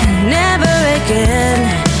 never again.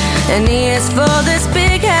 And he is for this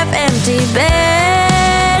big half-empty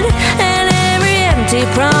bed, and every empty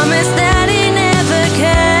promise that he never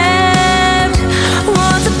kept.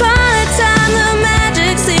 Once upon a time the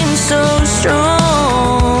magic seemed so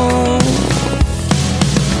strong.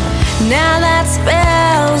 Now that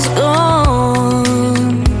spell's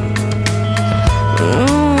gone.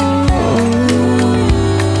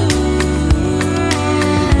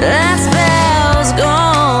 That spell's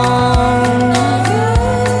gone.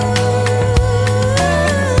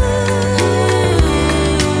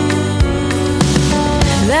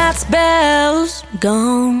 That spell's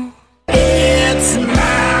gone. It's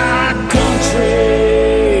my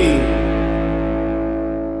country.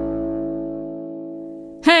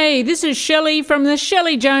 Hey, this is Shelly from the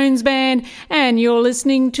Shelly Jones Band, and you're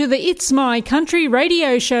listening to the It's My Country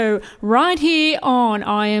radio show right here on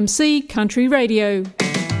IMC Country Radio.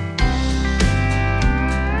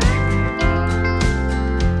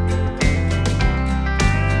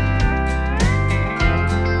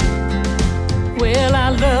 Well, I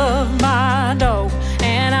love my dog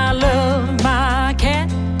and I love my cat.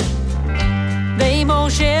 They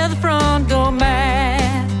both share the front door mat.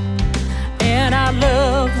 And I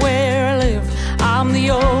love where I live. I'm the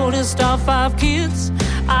oldest of 5 kids.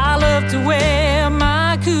 I love to wear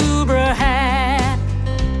my Cobra hat.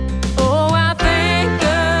 Oh, I thank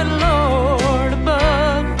the Lord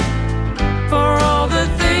above for all the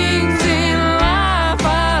things in life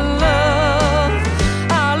I love.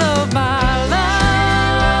 I love my life.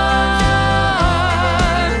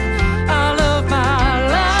 I love my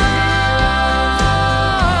life.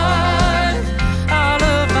 I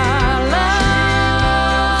love my life.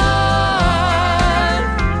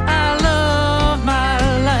 I love my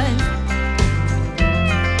life.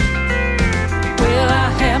 Well, I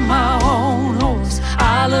have my own horse.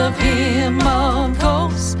 I love him, of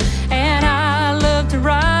course. And I love to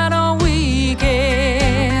ride on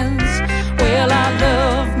weekends. Well, I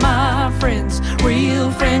love my friends.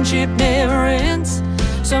 Real friendship never ends.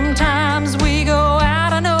 Sometimes we go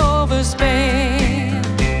out and overspend.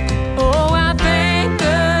 Oh, I thank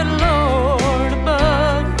the Lord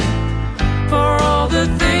above for all the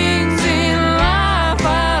things in life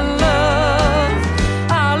I love.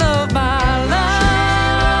 I love my life.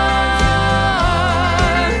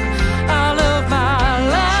 I love my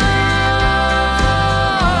life.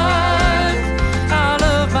 I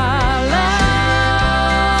love my life.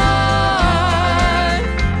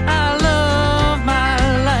 I love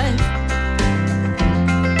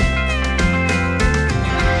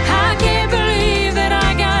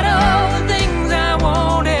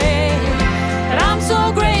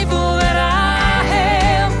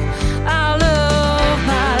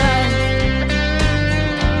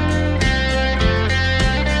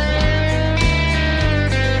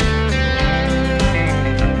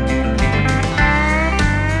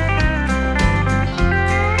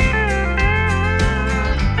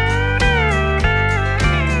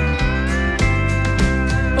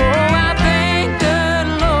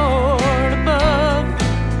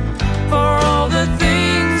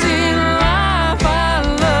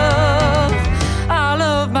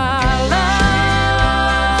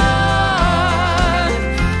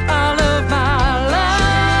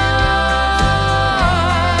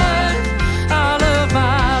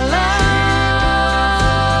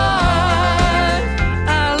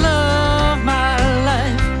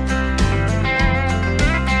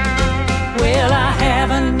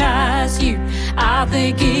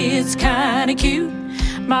kinda cute.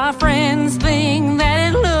 My friends think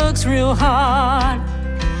that it looks real hard.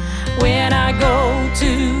 When I go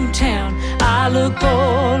to town, I look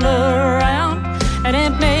all around, and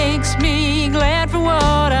it makes me glad for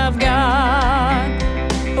what I've got.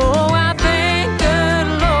 Oh, I thank the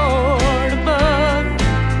Lord above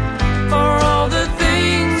for all the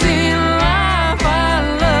things in life I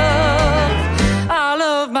love. I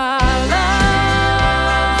love my life.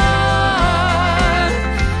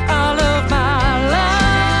 I love my life.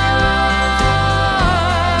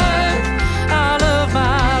 I love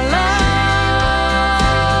my life.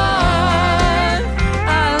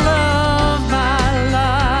 I love my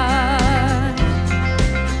life.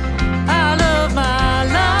 I love my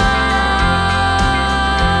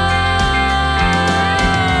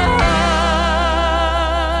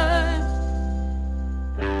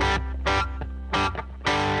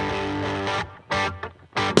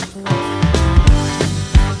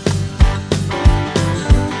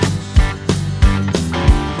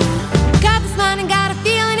Got this morning, got a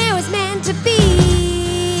feeling it was meant to be.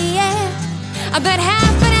 Yeah. About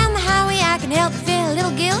halfway down the highway, I can help but feel a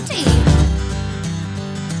little guilty.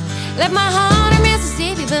 Left my heart in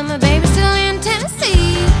Mississippi, but my baby's still in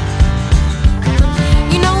Tennessee.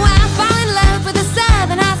 You know I fall in love with the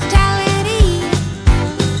Southern hospitality,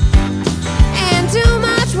 and too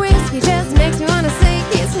much whiskey just makes me wanna say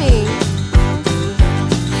kiss me.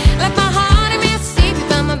 Left my heart in Mississippi,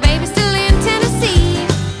 but my baby's still in Tennessee.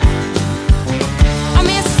 Oh,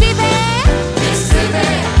 Mississippi, Mississippi,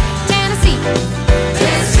 Tennessee,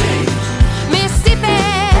 Tennessee, Mississippi,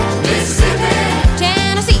 Mississippi,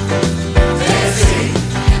 Tennessee, Tennessee.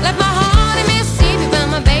 Left my heart in Mississippi, but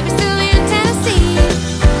my baby's still in Tennessee.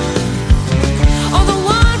 Oh, the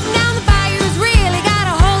one from down the bayou's really got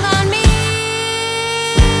a hold on me.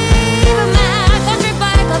 But my country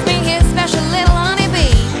buddy calls me his special little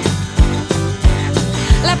honeybee.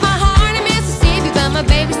 Left my heart in Mississippi, but my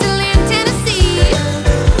baby's still in Tennessee.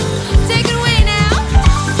 Take it away now.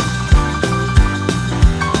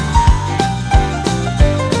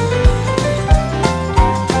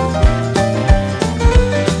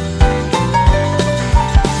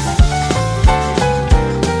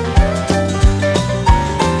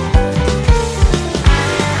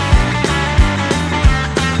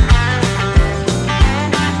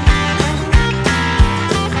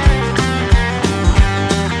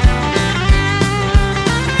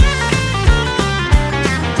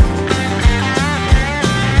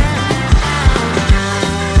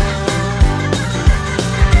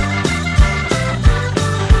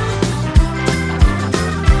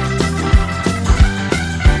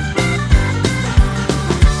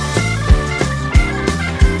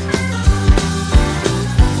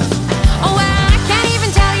 Oh, well, I can't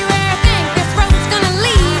even tell you where I think this road's gonna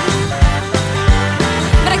lead.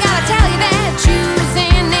 But I gotta tell you that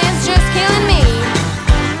choosing is just killing me.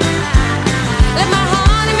 Left my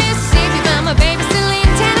heart in Mississippi, but my baby's still in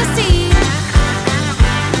Tennessee.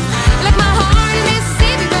 Left my heart in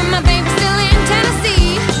Mississippi, but my baby's still in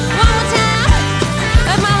Tennessee. One more time.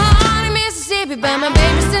 Left my heart in Mississippi, but my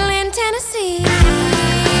baby's still in Tennessee.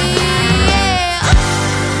 Yeah.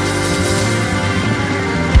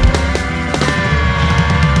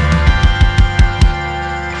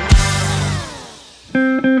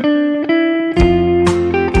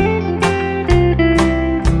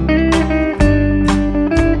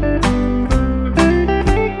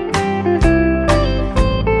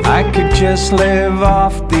 I could just live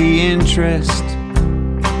off the interest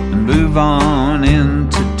and move on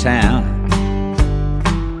into town.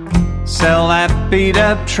 Sell that beat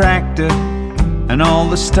up tractor and all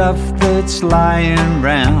the stuff that's lying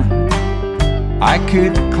round. I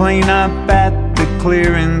could clean up at the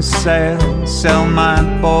clearance sale, sell my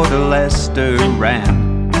borderless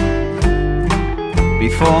around,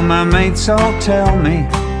 before my mates all tell me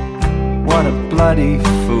what a bloody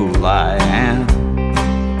fool I am.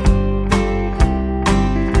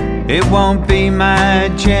 It won't be my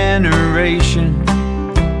generation,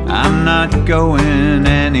 I'm not going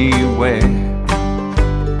anywhere.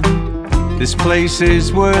 This place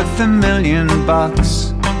is worth $1 million,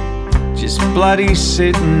 just bloody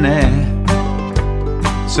sitting there.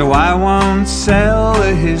 So I won't sell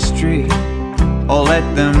the history or let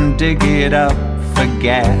them dig it up for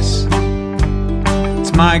gas.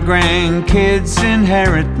 It's my grandkids'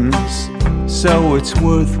 inheritance, so it's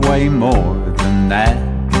worth way more than that.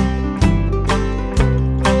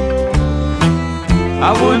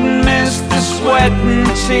 I wouldn't miss the sweat and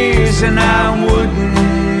tears, and I wouldn't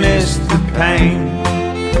miss the pain,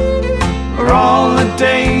 or all the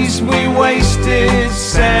days we wasted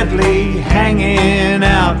sadly hanging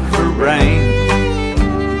out for rain.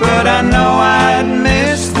 But I know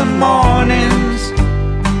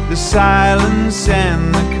silence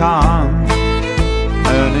and the calm,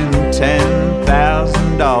 earning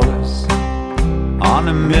 $10,000 on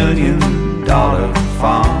 $1 million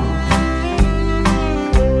farm.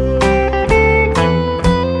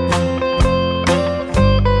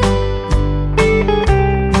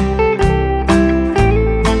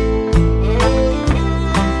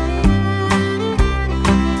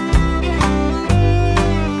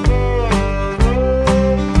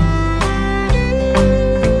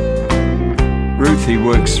 He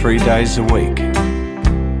works 3 days a week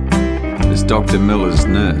as Dr. Miller's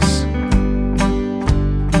nurse.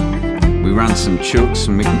 We run some chooks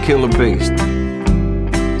and we can kill a beast,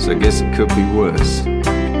 so I guess it could be worse.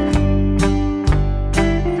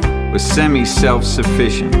 We're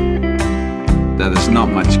semi-self-sufficient, though there's not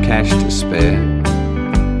much cash to spare.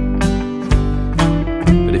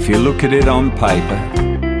 But if you look at it on paper,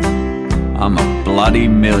 I'm a bloody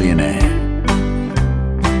millionaire.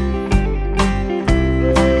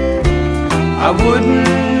 I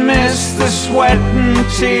wouldn't miss the sweat and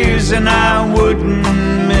tears, and I wouldn't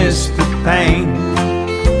miss the pain,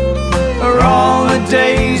 or all the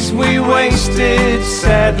days we wasted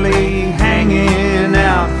sadly hanging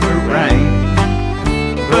out for rain.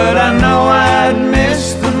 But I know I'd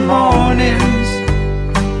miss the mornings,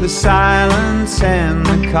 the silence and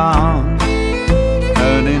the calm,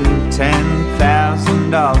 earning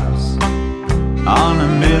 $10,000 on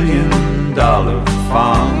 $1 million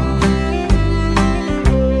farm.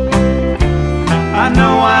 I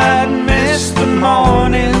know I'd miss the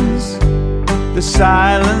mornings, the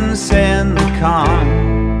silence and the calm,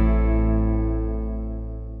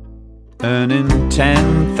 earning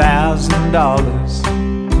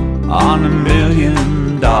 $10,000 on $1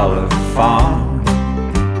 million farm.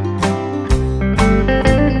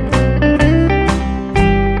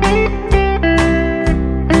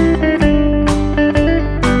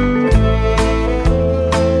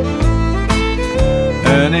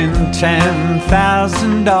 Earning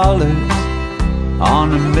 $10,000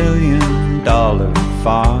 on $1 million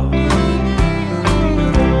farm.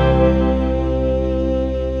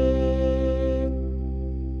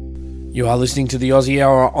 You are listening to the Aussie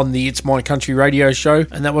Hour on the It's My Country radio show,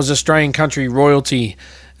 and that was Australian country royalty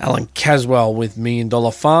Allan Caswell with $1 Million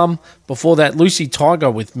Farm. Before that, Lucie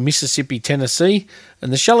Tiger with Mississippi, Tennessee,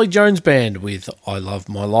 and the Shelley Jones Band with I Love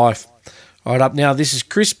My Life. All right, up now, this is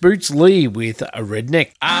Chris Boots Lee with A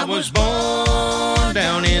Redneck. I was born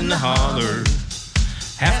down in the holler,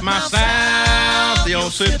 half my south, the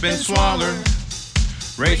old sip and swaller.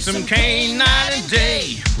 Raised some cane night and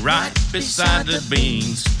day, right beside the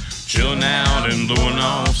beans, chilling out and blowing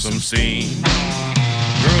off some steam.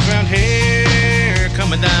 Girls around here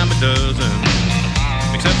come a dime a dozen,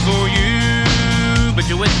 except for you, but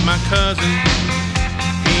you're with my cousin.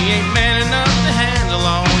 He ain't man enough to handle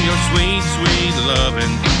all your sweet, sweet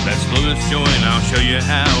loving. Let's blow this joint, I'll show you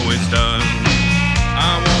how it's done.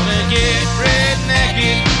 I wanna get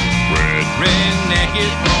red-necked, red-necked,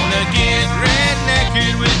 wanna get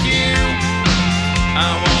red-necked with you. I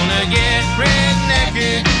wanna get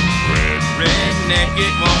red-necked, red-necked,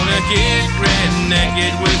 wanna get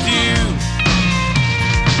red-necked with you.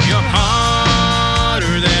 You're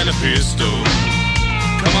hotter than a pistol,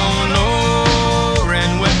 come on over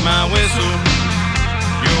and wet my whistle.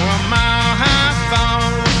 You're a mile high fall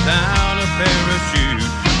without a parachute. I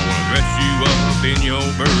wanna dress you up in your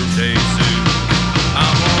birthday suit. I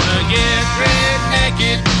wanna get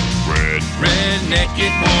red-necked,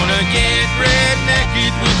 red-necked, wanna get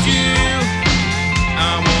red-necked with you.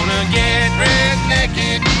 I wanna get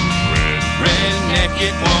red-necked,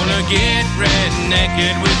 red-necked, wanna get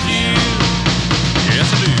red-necked with you.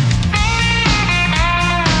 Yes, I do.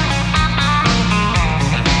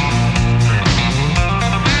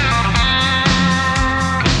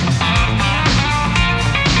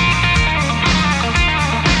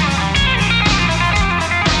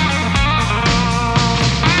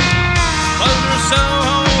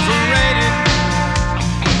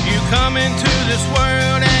 This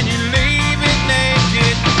world and you leave it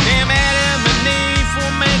naked. Damn Adam and Eve for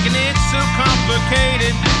making it so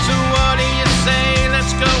complicated. So what do you say?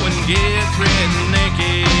 Let's go and get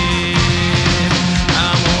red-necked.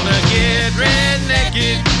 I wanna get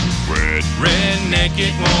red-necked,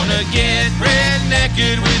 red-necked, wanna get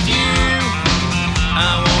red-necked with you.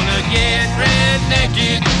 I wanna get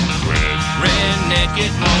red-necked,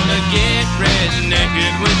 red-necked, wanna get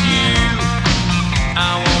red-necked with you.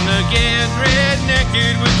 I wanna get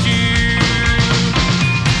red-necked with you.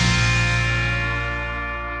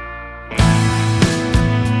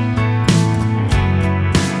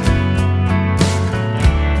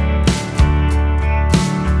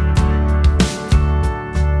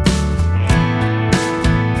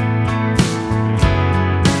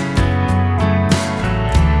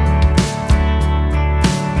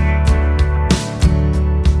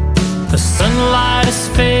 is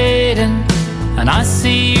fading, and I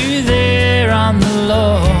see you there on the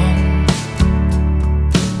lawn.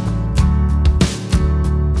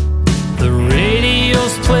 The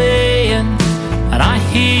radio's playing, and I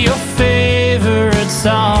hear your favorite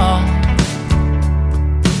song.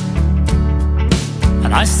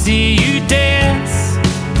 And I see you dance,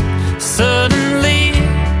 suddenly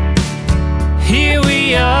here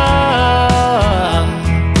we are,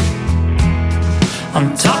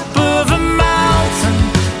 on top of a mountain,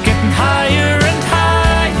 getting higher and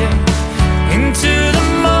higher, into the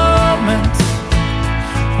moment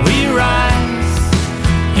we rise.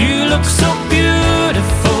 You look so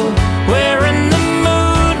beautiful, wearing the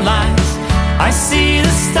moonlight. I see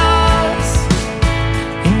the stars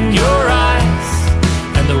in your eyes,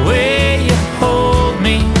 and the way you hold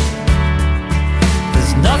me.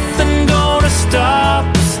 There's nothing gonna stop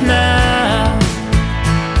us now.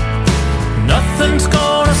 Nothing's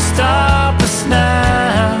gonna stop us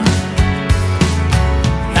now.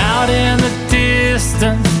 Out in the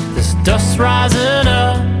distance, there's dust rising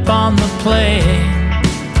up on the plain.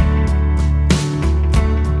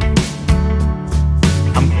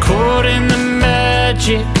 I'm caught in the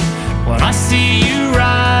magic when I see you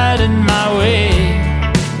riding my way.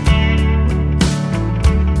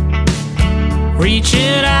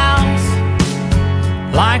 Reaching out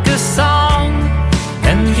like a song,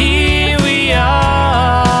 and here we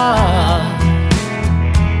are,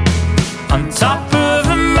 on top of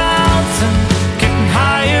a mountain, getting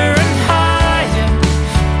higher and higher,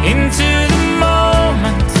 into the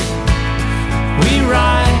moment we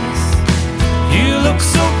rise. You look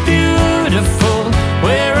so beautiful,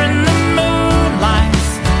 wearing the moonlight.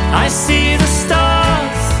 I see the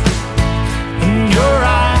stars in your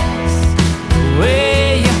eyes, the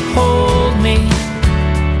way you hold me.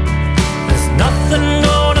 There's nothing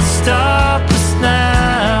gonna stop us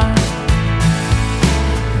now.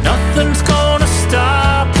 Nothing's gonna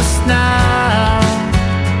stop us now.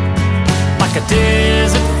 Like a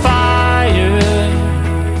desert fire,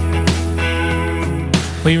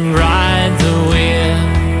 we ride the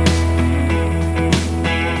wind,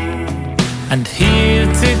 and here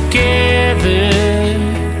together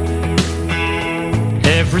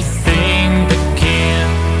everything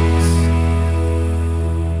begins.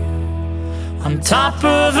 On top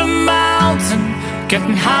of a mountain,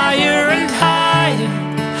 getting higher and higher,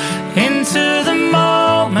 into the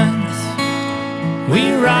moment we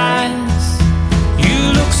rise. You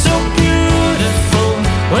look so beautiful,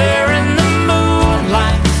 wearing the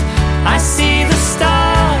moonlight. I see the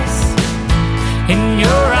stars in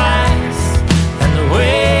your eyes, and the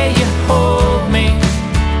way you hold me.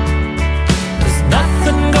 There's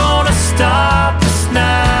nothing gonna stop us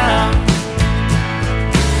now.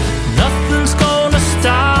 Nothing's gonna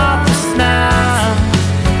stop us now.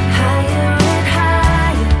 Higher and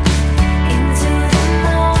higher, into the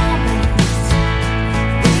moment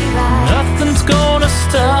we rise. Nothing's gonna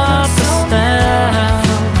stop us now.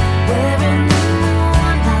 Wearing the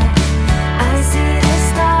moonlight, I see the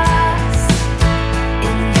stars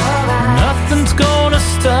in your eyes. Nothing's gonna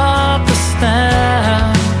stop us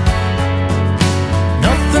now.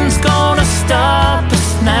 Nothing's gonna stop us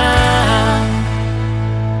now.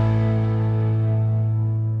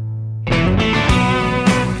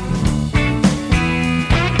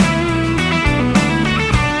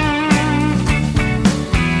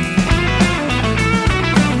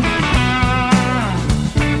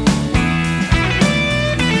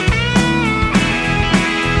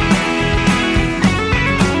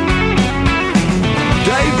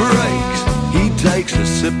 Day breaks, he takes a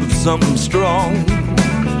sip of something strong.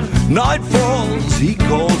 Night falls, he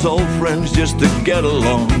calls old friends just to get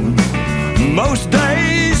along. Most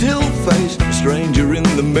days he'll face a stranger in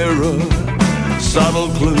the mirror. Subtle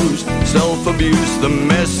clues, self-abuse, the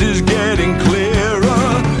mess is getting clearer.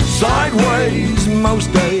 Sideways,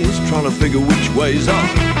 most days, trying to figure which way's up.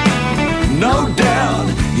 No doubt,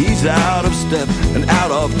 he's out of step and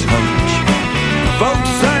out of touch. Folks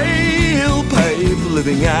say he'll pay for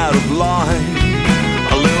living out of line.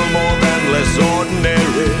 A little more than less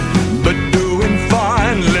ordinary, but doing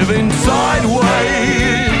fine, living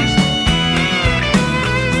sideways.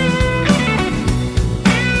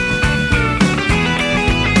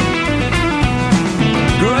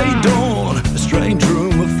 Grey dawn, a strange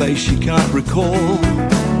room, a face she can't recall.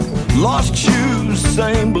 Lost shoes,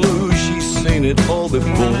 same blues, she's seen it all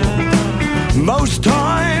before. Most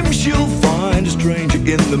times she'll find a stranger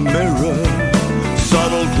in the mirror.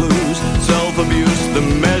 Subtle clues, self-abuse, the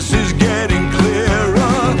mess is getting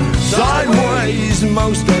clearer. Sideways,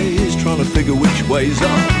 most days, trying to figure which way's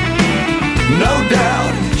up. No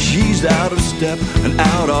doubt, she's out of step and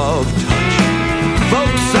out of touch.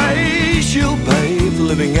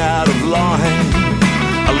 living out of line.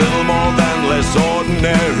 A little more than less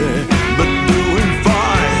ordinary, but doing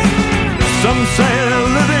fine. Some say they're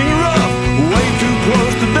living rough, way too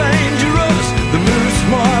close to dangerous. The mirror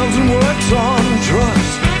smiles and works on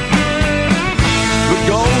trust. But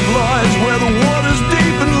gold lies where the water's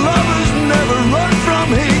deep, and lovers never run from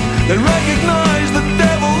heat. They recognize the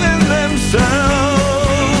devil in themselves.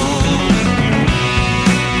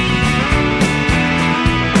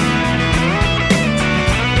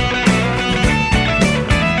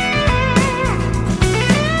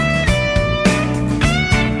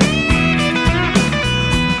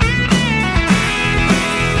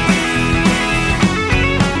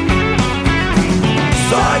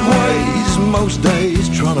 Sideways most days,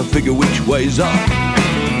 trying to figure which way's up.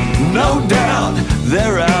 No doubt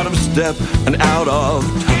they're out of step and out of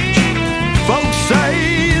touch. Folks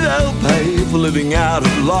say they'll pay for living out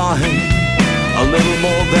of line. A little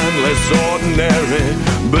more than less ordinary,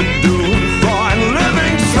 but doing fine.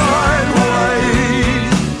 Living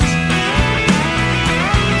sideways.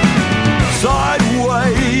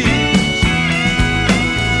 Sideways.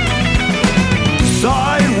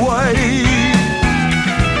 Sideways.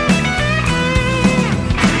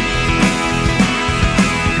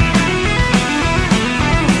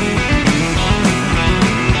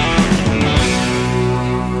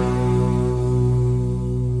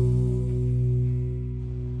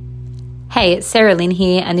 Hey, it's Saralyn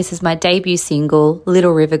here, and this is my debut single,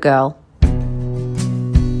 Little River Girl.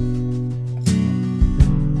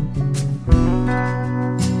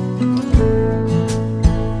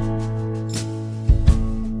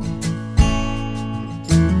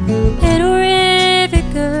 Little river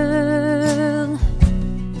girl,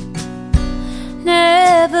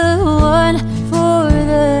 never one for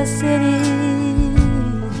the city.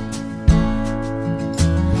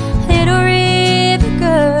 Little river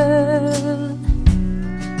girl,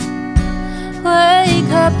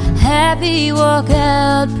 wake up happy, walk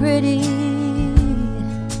out pretty.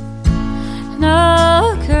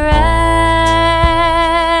 No crowds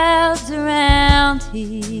around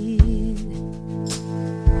here.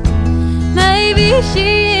 Maybe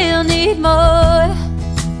she'll need more.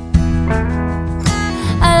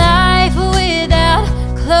 A life without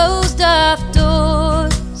closed off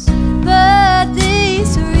doors. But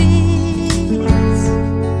these streets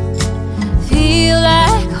feel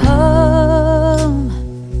like home.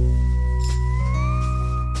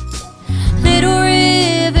 Little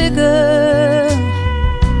river girl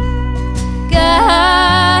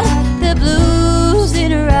got the blues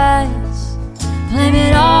in her eyes. Blame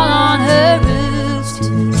it all on her roots,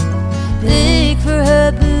 too big for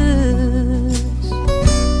her boots.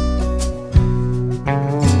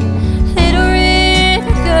 Little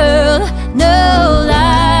river girl, no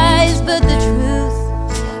lies but the truth.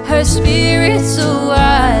 Her spirit's so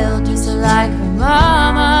wild, just like her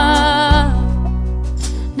mama.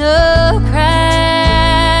 No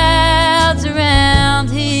crowds around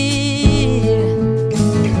here.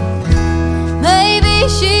 Maybe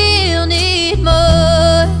she'll need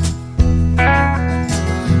more.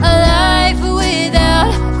 A life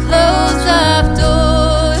without closed off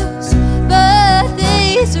doors. But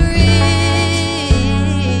these streets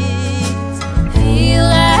feel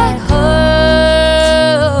like home.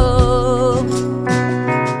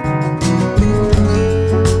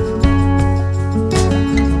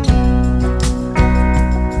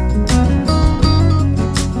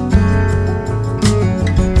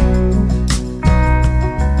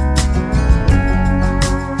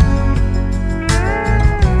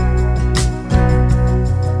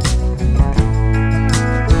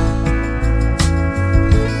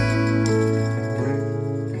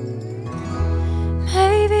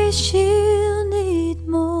 Maybe she'll need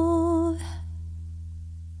more.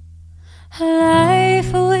 A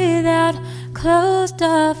life without closed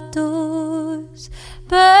off doors.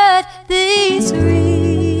 But these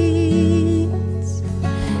streets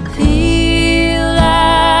feel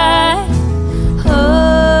like home.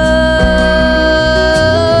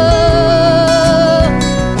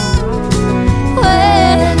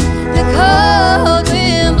 When the cold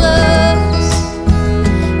wind blows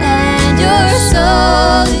and your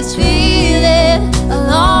soul is feeling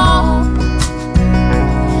alone,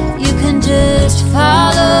 you can just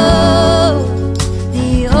follow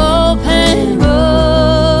the open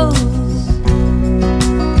road.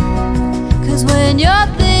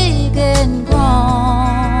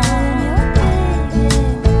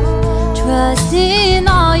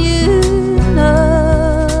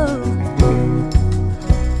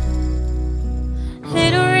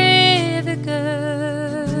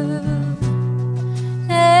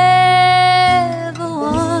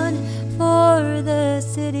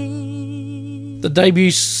 The debut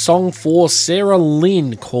song for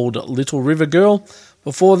Saralyn called Little River Girl.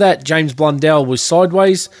 Before that, James Blundell with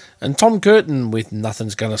Sideways and Tom Curtin with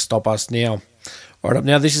Nothing's Gonna Stop Us Now. Right up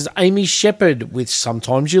now, this is Amy Sheppard with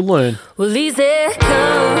Sometimes You Learn. Well, easy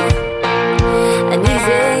come and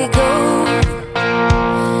easy go.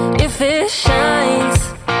 If it shines,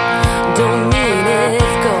 don't mean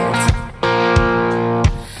it's gold.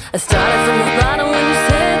 I started from the bottom when you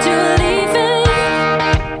said you were leaving,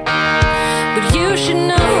 but you should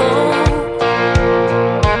know.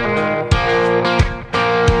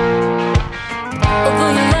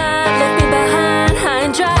 Although you lied, left me behind high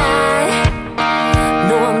and dry.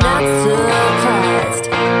 No, I'm not surprised,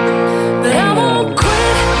 but I won't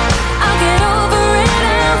quit. I'll get over it,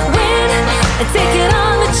 I'll win and take it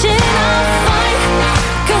on the chin. I'll fight,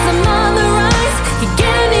 'cause I'm on the rise. You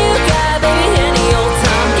get a new guy, baby, any old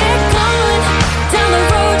time. Get going down the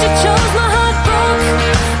road you chose. My heart broke,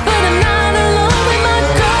 but I'm not alone with my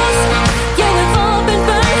girls. Yeah, we've all been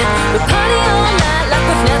burned. We party all night like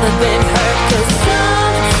we've never been hurt. 'Cause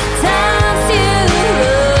sometimes you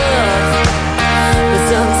love, but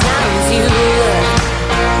sometimes you learn.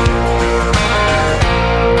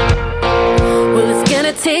 Well, it's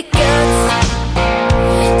gonna take guts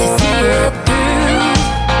to see you through.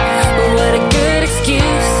 But what a good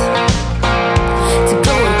excuse to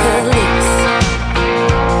go and cut loose.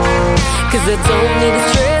 'Cause I don't need the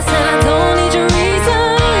stress and I don't need your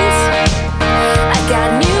reasons. I got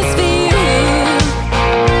news for you.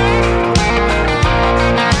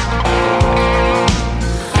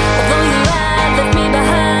 Although you lied, left me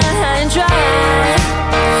behind high and dry.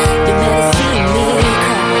 You never seen me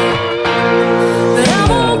cry, but I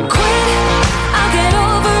won't quit. I'll get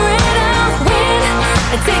over it, I'll win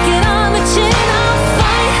and take it on the chin. I'll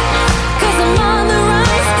fight, 'cause I'm on the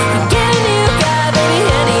rise. You get a new guy, baby,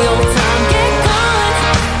 any old time. Get going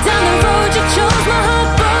down the road you chose. My heart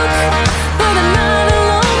broke, but I'm not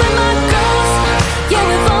alone with my girls. Yeah,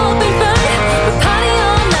 we've all been burned. We party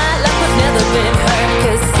all night like we've never been hurt.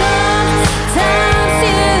 'Cause sometimes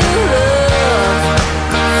you love,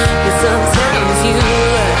 but sometimes you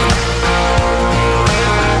learn.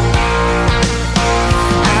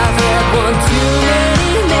 I've had one too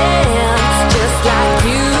many men just like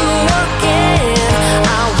you again.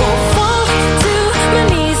 I won't fall to my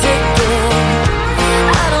knees again.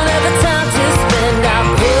 I don't have the time to spend. I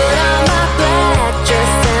put on my black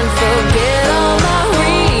dress and forget all my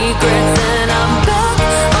regrets. And I'm back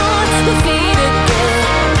on the feet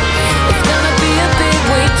again. It's gonna be a big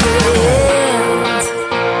weekend,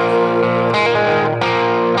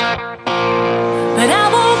 but I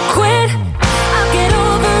won't quit. I'll get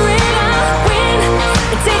over it, I'll win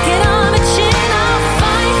and take it on the chin. I'll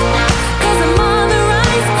fight, 'cause I'm on the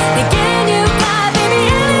rise. You get a new guy, baby,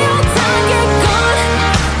 any old time. Get gone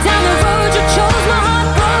down the road you chose. My heart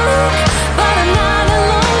broke, but I'm not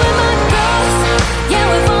alone with my girls. Yeah,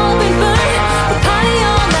 we've all been burned. We party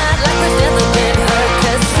all night like we've never been hurt.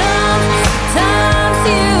 'Cause sometimes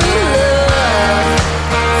you love,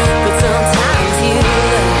 but sometimes you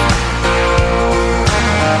learn.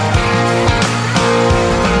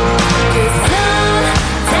 'Cause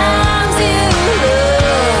sometimes you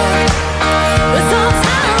love, but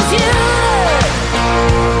sometimes you learn.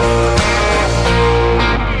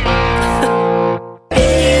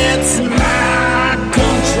 It's my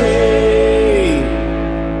country.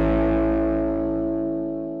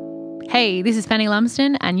 Hey, this is Fanny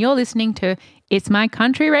Lumsden, and you're listening to It's My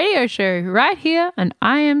Country Radio Show right here on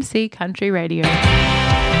IMC Country Radio.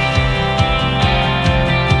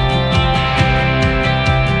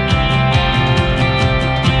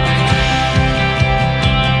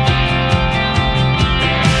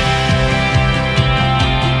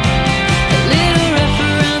 A little rough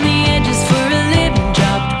around the edges for a living,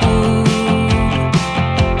 dropped wood.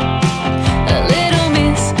 A little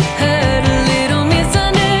misheard, a little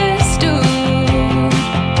misunderstood.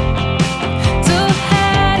 So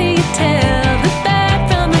how do you tell the bad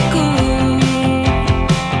from the good?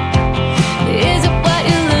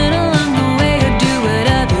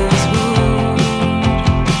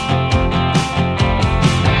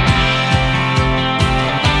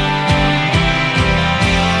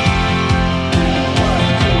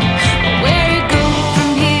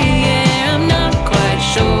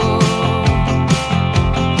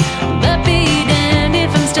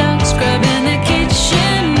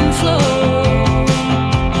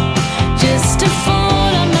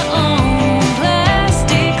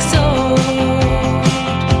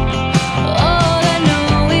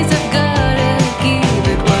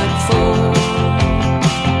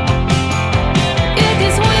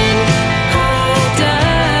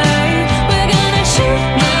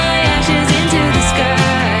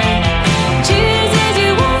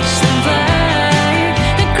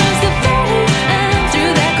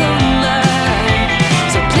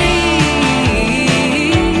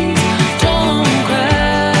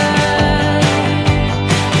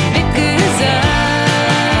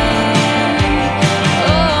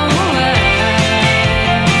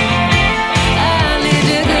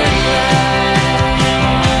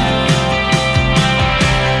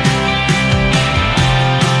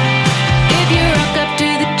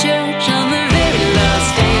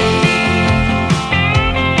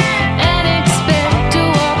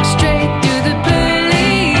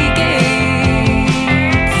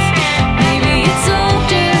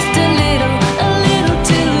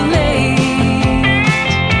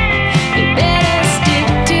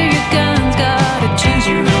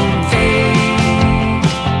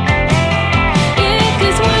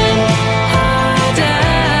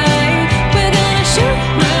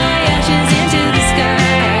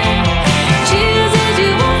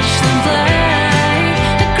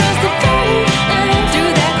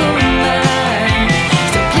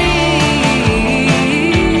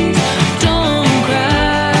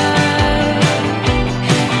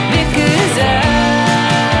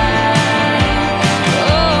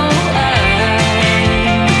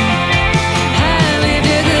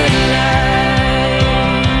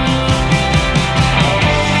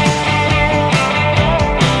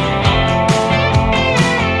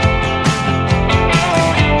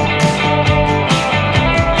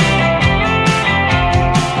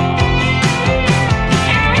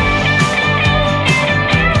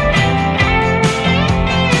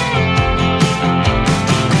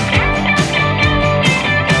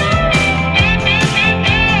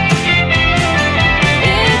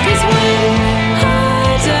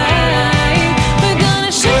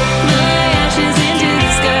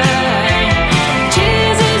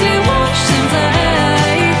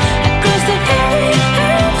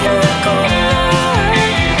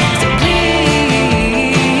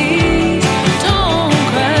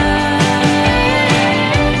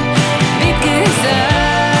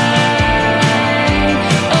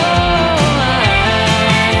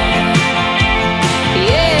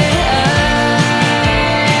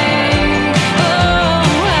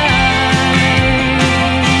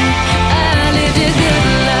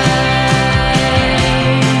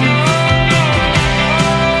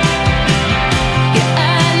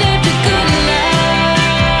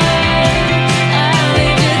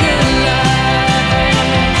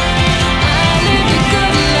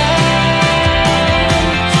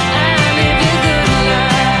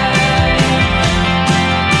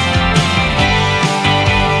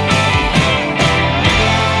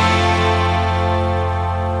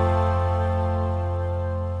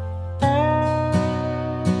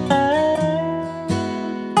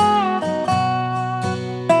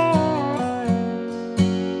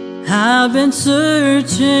 I've been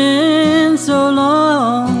searching so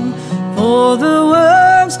long for the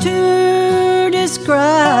words to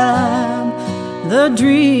describe the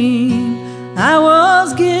dream I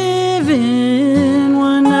was given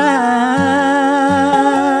one night,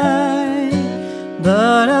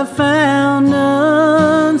 but I found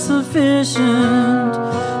insufficient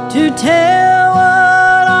to tell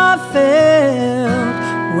what I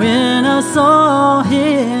felt when I saw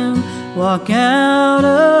him walk out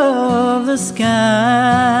of the sky.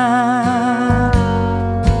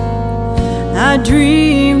 I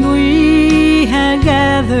dreamed we had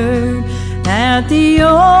gathered at the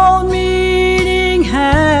old meeting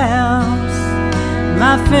house,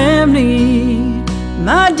 my family,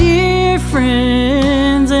 my dear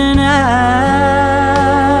friends and I.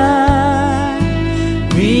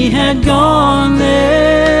 We had gone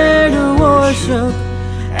there to worship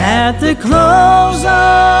at the close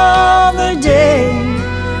of the day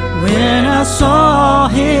when I saw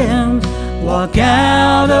him walk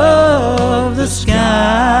out of the sky.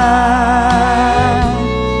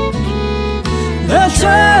 The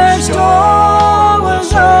church door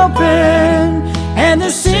was open and the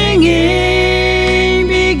singing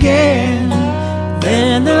began.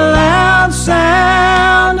 Then the loud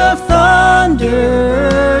sound of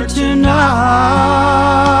thunder to knock.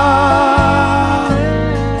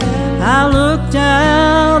 I looked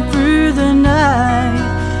out through the night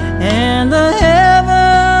and the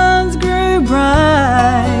heavens grew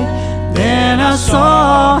bright. Then I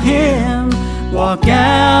saw him walk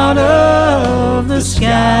out of the sky.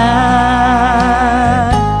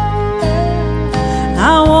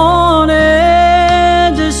 I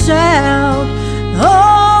wanted to shout,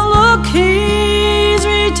 oh look, he's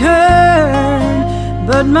returned,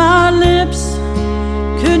 but my lips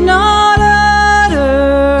could not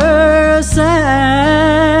utter a sound.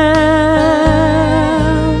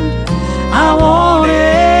 I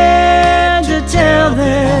wanted to tell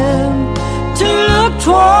them to look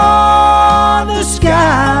toward the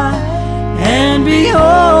sky, and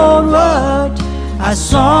behold what I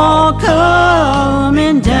saw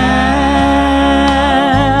coming down.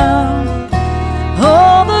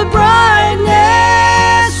 Oh, the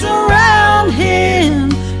brightness around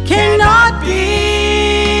him cannot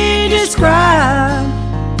be described,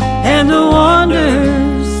 and the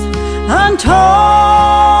wonders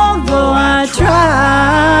untold though I try.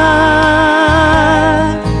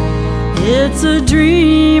 It's a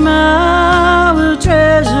dream I will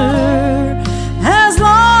treasure as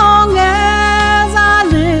long as I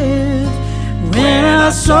live. When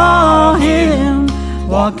I saw him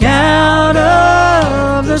walk out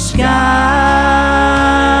of the sky,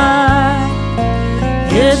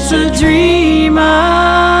 it's a dream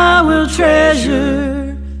I will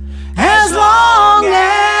treasure as long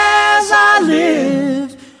as I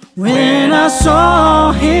live. When I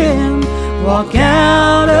saw him walk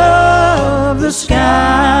out of the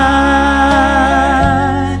sky.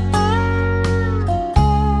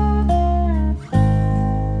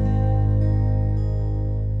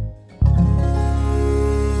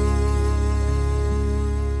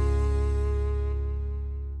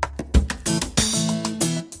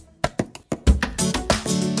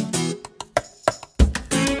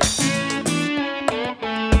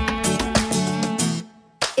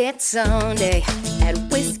 It's Sunday at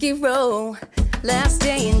Whiskey Row, last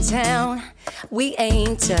day in town. We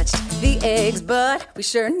ain't touched the eggs, but we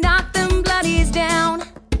sure knocked them bloodies down.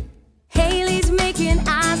 Haley's making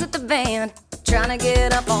eyes at the band, trying to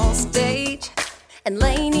get up on stage. And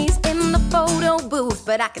Laney's in the photo booth,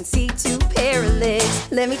 but I can see two pair of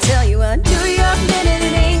legs. Let me tell you, a New York minute,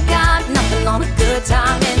 it ain't got nothing on a good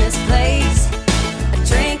time in this place. A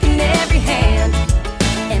drink in every hand,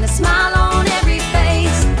 and a smile on every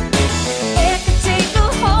face. It could take a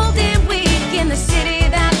whole damn week in the city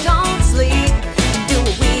that don't sleep to do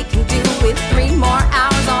what we can do with 3 more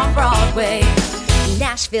hours on Broadway,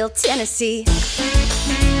 Nashville, Tennessee.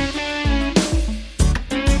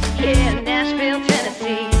 Yeah, Nashville,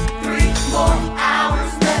 Tennessee. 3 more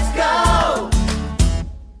hours, let's go.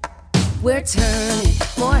 We're turning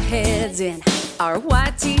more heads in our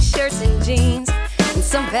white t-shirts and jeans, and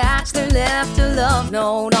some bachelor left a love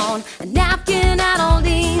note on a napkin at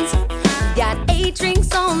Aldine's. We got 8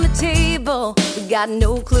 drinks on the table, we got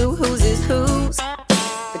no clue whose is whose.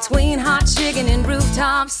 Between hot chicken and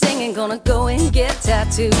rooftop singing, gonna go and get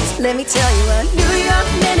tattoos. Let me tell you, a New York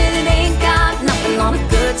minute, it ain't got nothing on a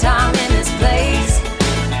good time in this place.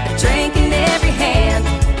 A drink in every hand,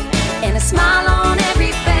 and a smile on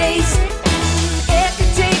every face. It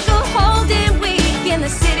could take a whole damn week in the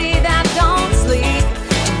city that don't sleep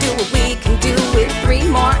to do what we can do with 3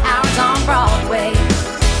 more hours on Broadway,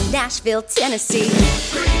 Nashville, Tennessee.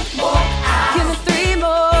 3 more hours. Give me 3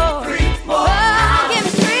 more. 3 more Oh, hours. give me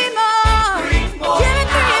 3 more. 3 more Give me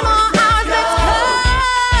 3 more hours. Let's go.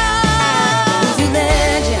 To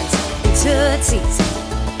Legends, Tootsies,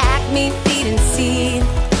 Acme, Feed and Seed,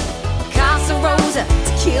 Casa Rosa,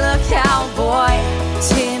 Tequila Cowboy,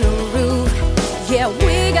 Tin Roof. Yeah,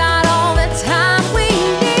 we got all the time we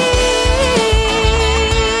need.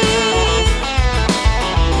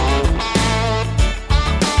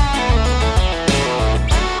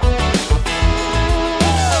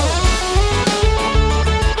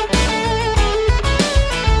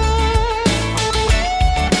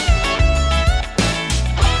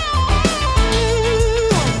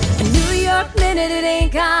 It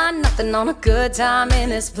ain't got nothing on a good time in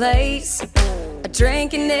this place. A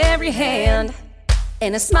drink in every hand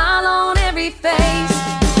and a smile on every face.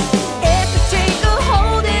 If we take a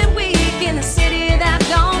holding week in a city that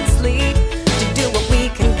don't sleep, to do what we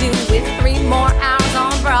can do with 3 more hours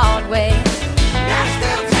on Broadway.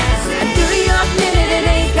 Nashville, Tennessee. A New York minute, it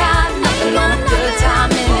ain't got nothing on a good time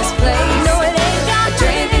in this place. No, it ain't got a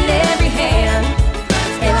drink in every hand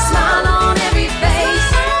and a smile on every face.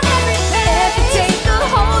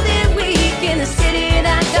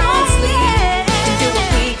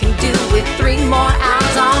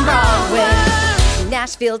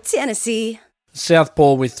 Nashville, Tennessee.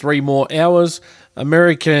 Southpaw with 3 more hours.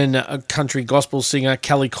 American country gospel singer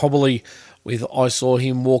Kelly Coberly with I Saw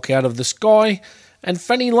Him Walk Out of the Sky. And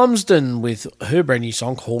Fanny Lumsden with her brand new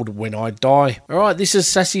song called When I Die. Alright, this is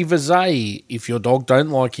Sassy Vezay, If Your Dog Don't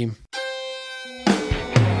Like Him.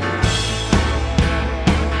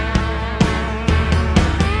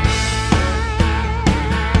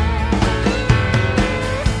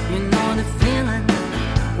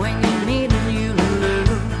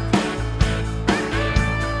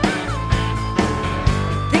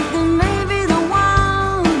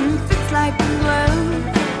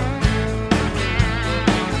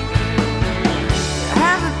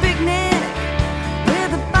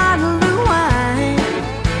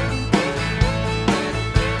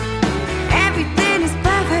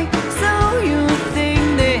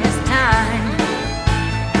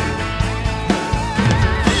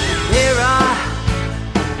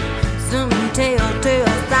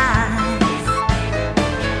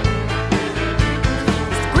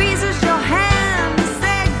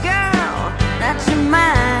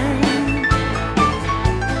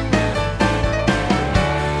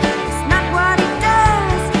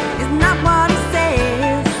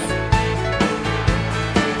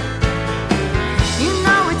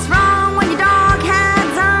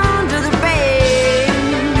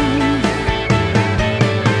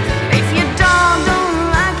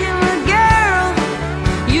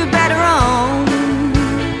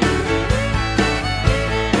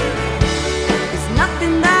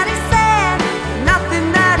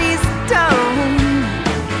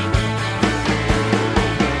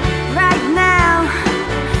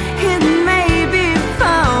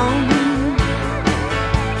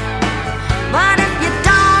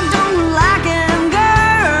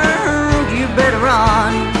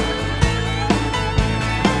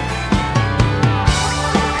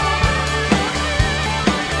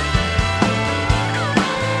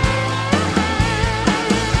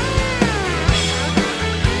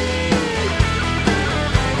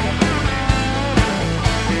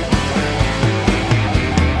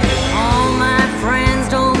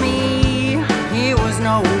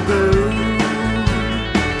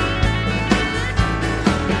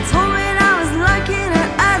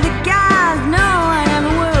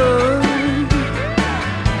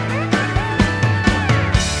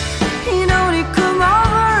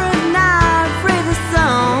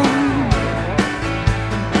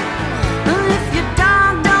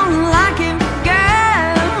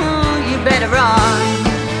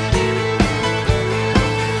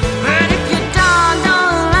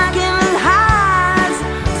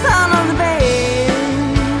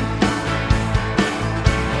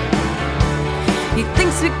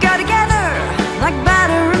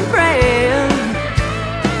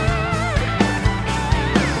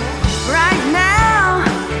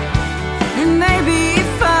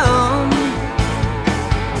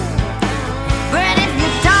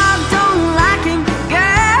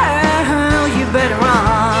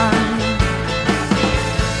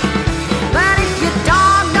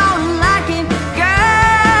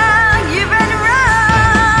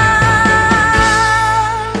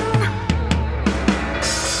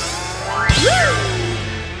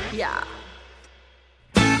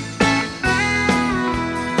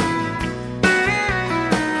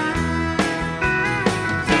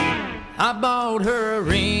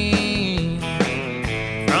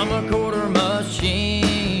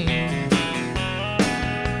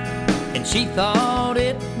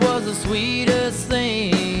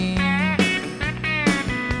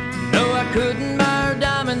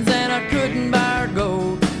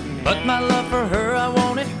 but my love for her, I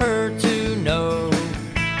wanted her to know.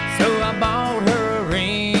 So I bought her a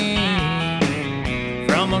ring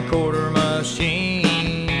from a quarter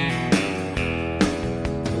machine.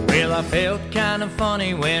 Well, I felt kind of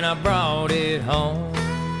funny when I brought it home.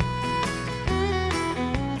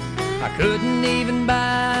 I couldn't even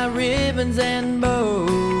buy ribbons and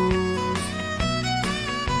bows,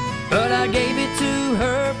 but I gave it to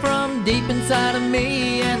her from deep inside of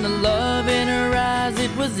me, and the love in her eyes,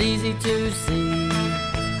 it was easy to see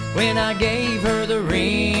when I gave her the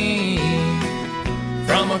ring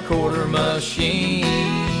from a quarter machine.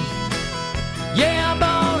 Yeah, I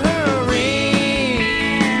bought her a ring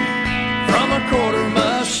from a quarter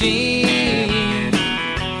machine,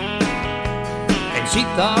 and she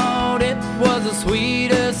thought it was the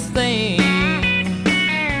sweetest thing.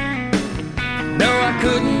 No, I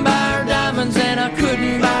couldn't buy her diamonds and I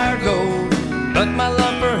couldn't buy her gold, but my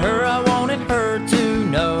love for her, I wanted her to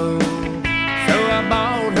know. So I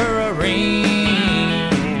bought her a ring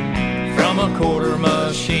from a quarter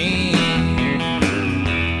machine.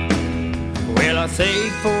 Well, I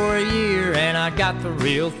saved for a year and I got the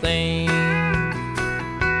real thing.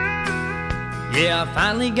 Yeah, I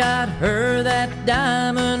finally got her that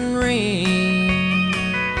diamond ring.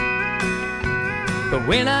 But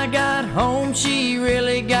when I got home, she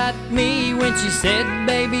really got me when she said,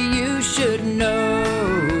 baby, you should know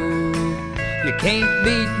you can't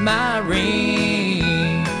beat my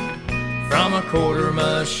ring from a quarter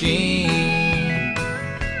machine.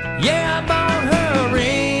 Yeah, I bought her a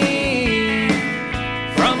ring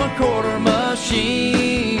from a quarter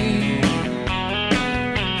machine,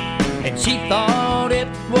 and she thought it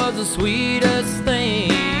was the sweetest thing.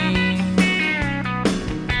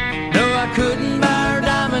 No, I couldn't buy her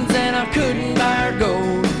diamonds and I couldn't buy her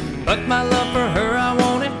gold, but my love for her, I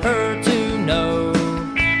wanted her to know.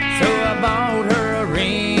 So I bought her a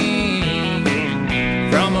ring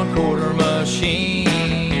from a quarter machine.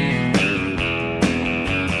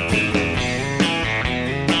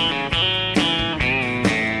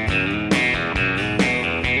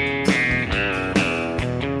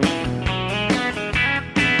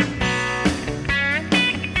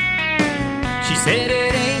 She said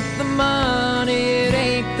it ain't the money, it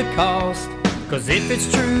ain't the cost, 'cause if it's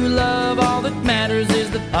true love, all that matters is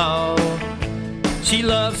the thought. She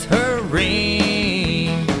loves her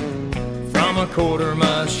ring from a quarter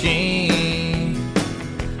machine.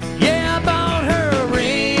 Yeah, I bought her a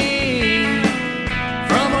ring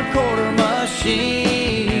from a quarter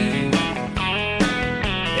machine,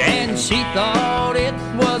 and she thought it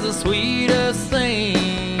was the sweetest thing.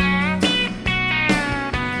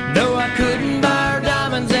 No, I couldn't buy her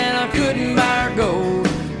diamonds and I couldn't buy her gold,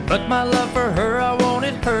 but my love for her, I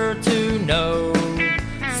wanted her to know.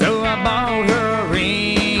 So I bought her a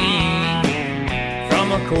ring from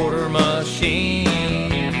a quarter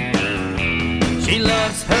machine. She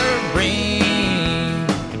loves her ring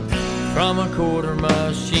from a quarter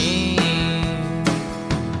machine.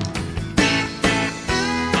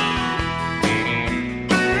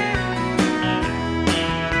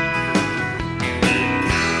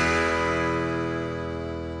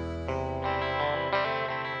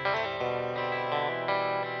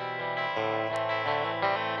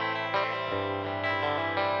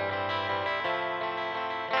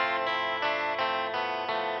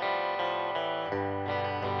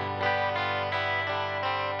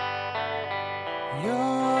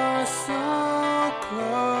 You're so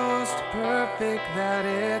close to perfect that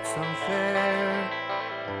it's unfair.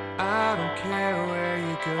 I don't care where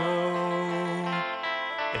you go,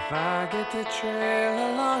 if I get to trail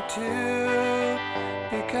along too,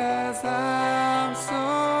 because I'm so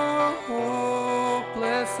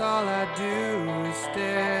hopeless. All I do is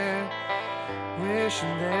stare,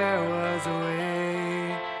 wishing there was a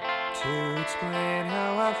way to explain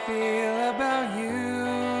how I feel about you.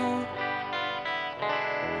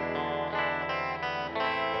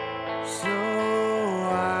 So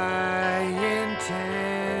I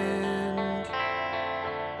intend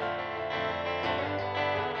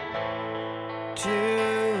to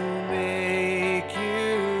make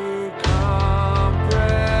you comprehend.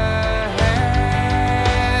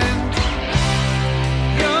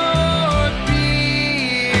 You're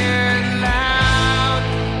being loud,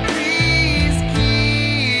 please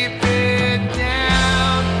keep it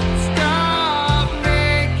down. Stop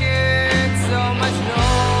making so much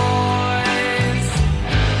noise.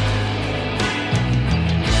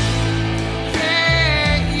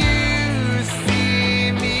 Can't you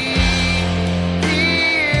see me?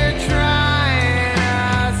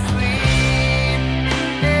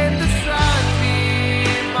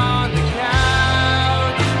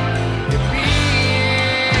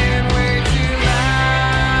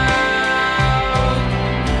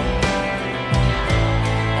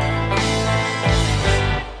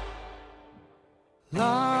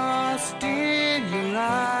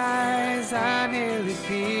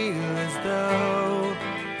 feel as though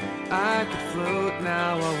I could float.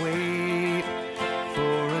 Now I wait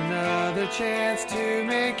for another chance to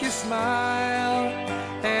make you smile.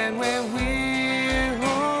 And when we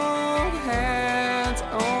hold hands,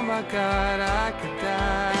 oh my God, I could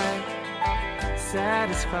die.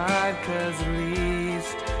 Satisfied 'cause at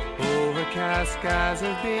least overcast skies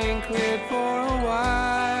have been cleared for a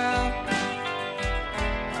while.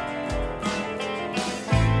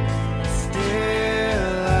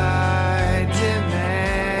 Still I demand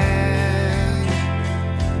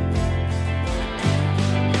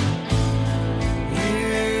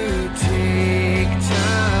you take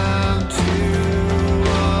time to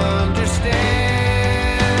understand.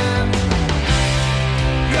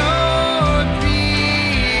 You're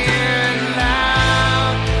being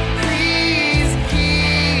loud, please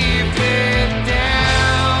keep it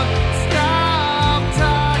down. Stop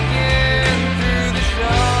talking through the show.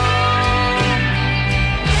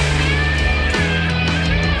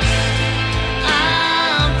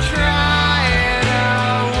 I'm trying to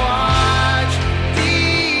watch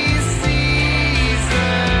these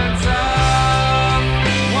seasons of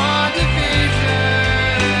WandaVision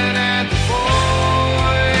and the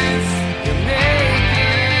boys. You're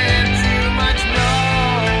making too much noise.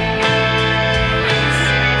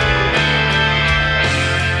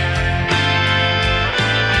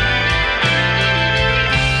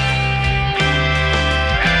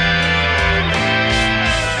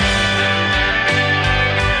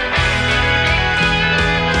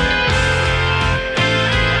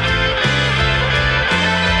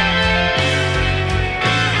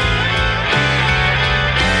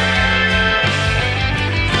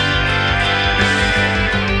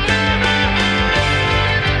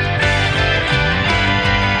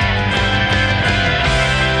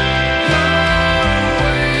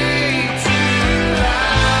 Way too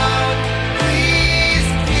loud, please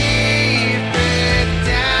keep it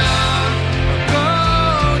down. Go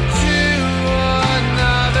to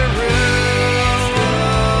another room. Go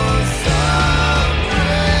somewhere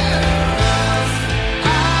else.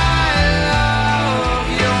 I love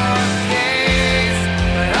your face,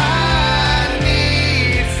 but I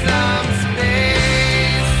need some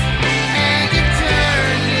space. And you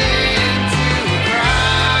turned into a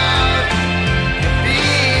crowd. You're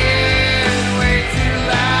being way too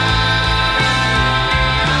loud.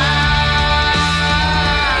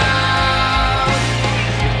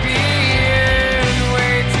 You're being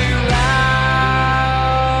way too loud.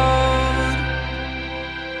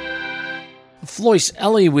 Floyce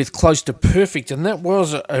Alley with Close to Perfect, and that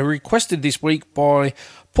was requested this week by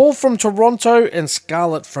Paul from Toronto and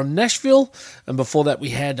Scarlett from Nashville. And before that, we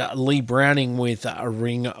had Lee Browning with A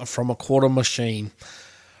Ring from a Quarter Machine.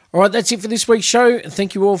 All right, that's it for this week's show.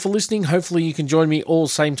 Thank you all for listening. Hopefully you can join me all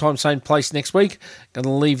same time, same place next week. Going to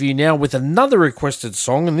leave you now with another requested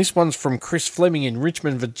song, and this one's from Chris Fleming in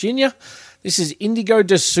Richmond, Virginia. This is Indigo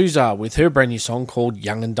de Souza with her brand new song called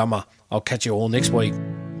Young and Dumber. I'll catch you all next week.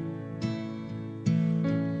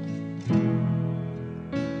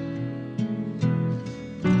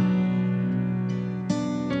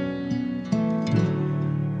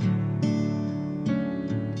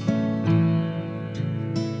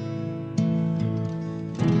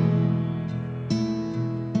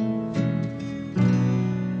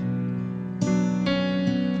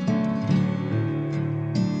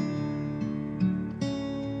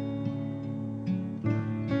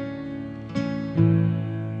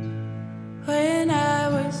 When I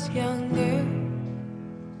was younger,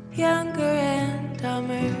 younger and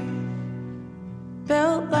dumber,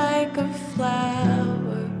 built like a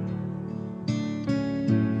flower.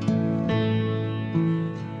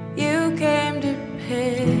 You came to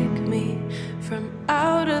pick me from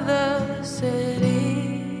out of the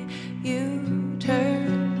city. You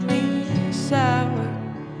turned me sour.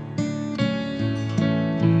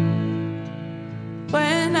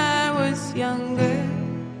 When I was younger,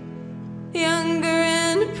 younger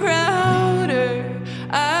and prouder,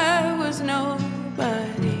 I was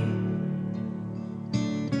nobody.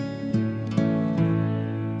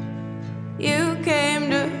 You came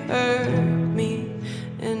to hurt me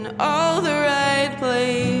in all the right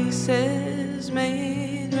places,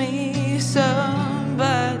 made me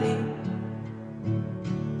somebody.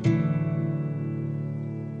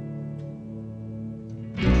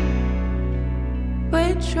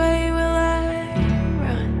 Which way will I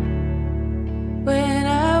run when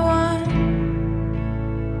I want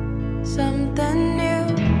something new?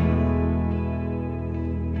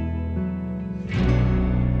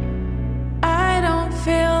 I don't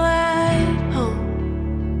feel at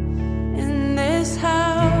home in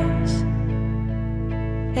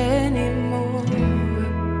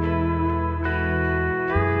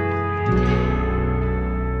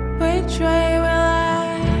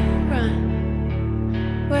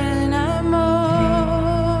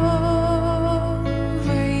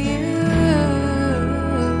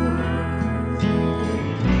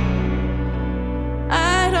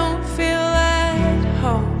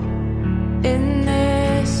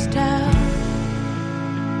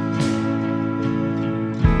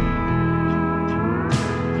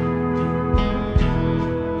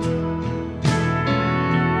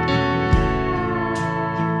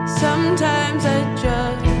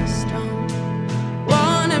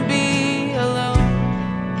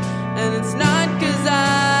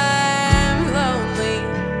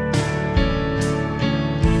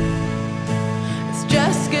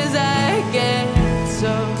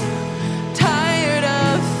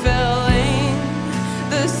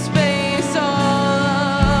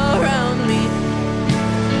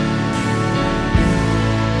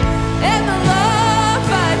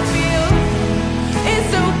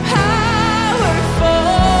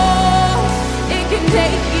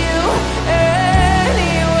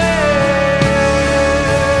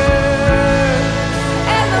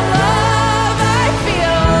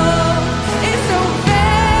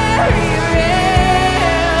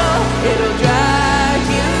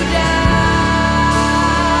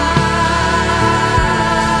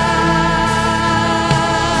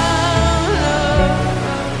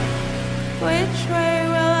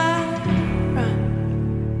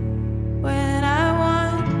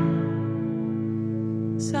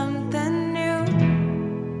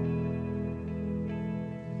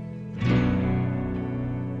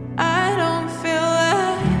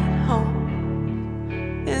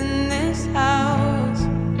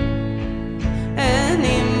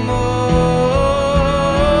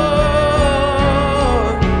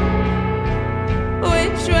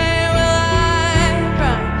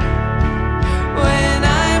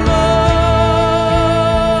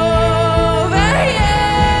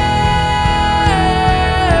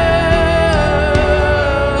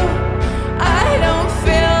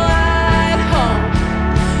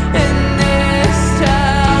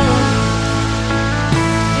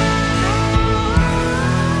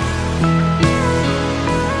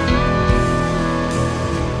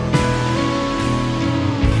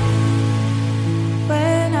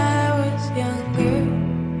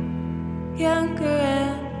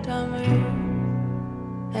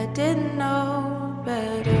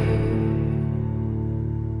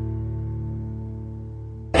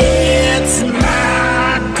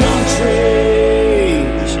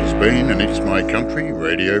been an It's My Country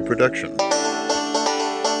radio production.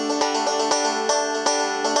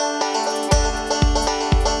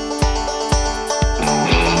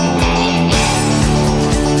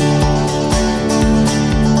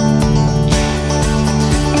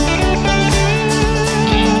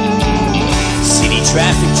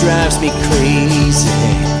 Traffic drives me crazy.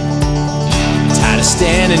 Tired of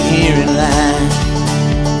standing here in line.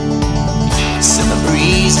 Summer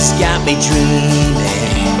breeze has got me dreaming.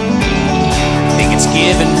 Think it's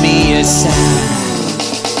giving me a sign.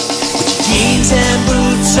 With your jeans and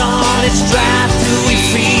boots on, let's drive till we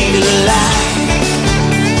feel alive.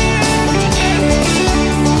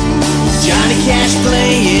 Johnny Cash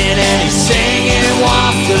playing and he's singing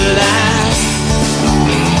Walk the Line.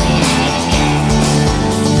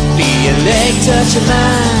 Your leg touching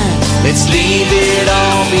mine, let's leave it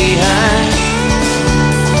all behind.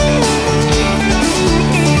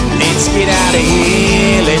 Let's get out of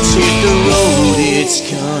here, let's hit the road, it's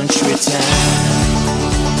country time.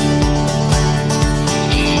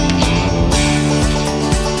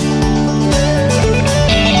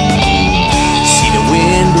 See the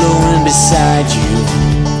wind blowing beside you,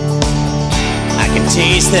 I can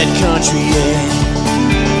taste that country air.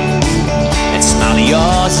 Smile of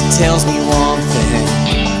yours, it tells me one thing.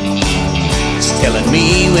 It's telling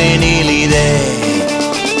me we're nearly there.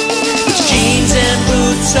 With jeans and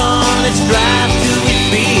boots on, let's drive till we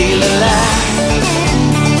feel alive.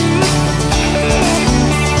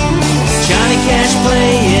 Johnny Cash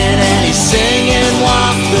playing and he's singing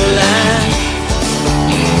Walk the Line.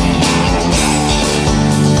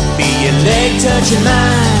 Be your leg touching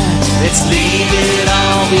mine, let's leave it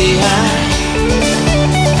all behind.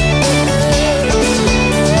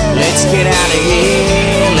 Let's get out of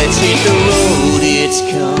here, let's hit the road, it's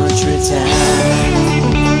country time.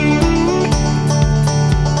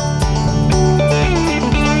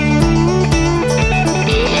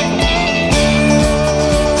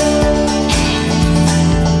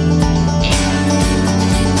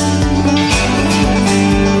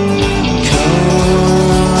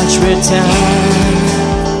 Country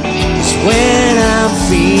time is when I'm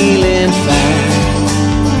feeling fine.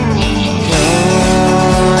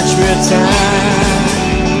 Time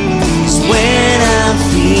is when I'm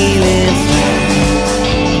feeling fine.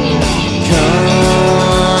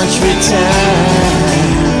 Country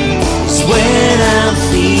time is when I'm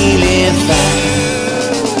feeling fine.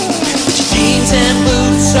 Put your jeans and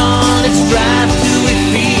boots on, let's drive till we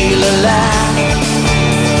feel alive.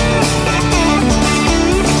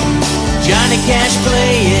 Johnny Cash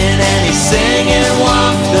playing and he's singing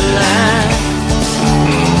Walk the Line.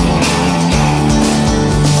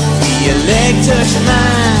 Your leg touching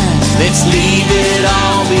mine, let's leave it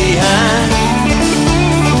all behind.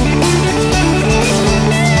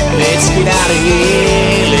 Let's get out of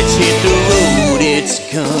here, let's hit the road, it's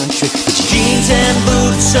country. Put your jeans and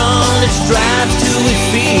boots on, let's drive till we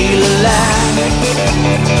feel alive.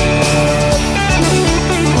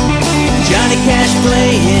 Johnny Cash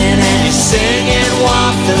playing and he's singing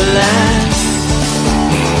Walk the Line.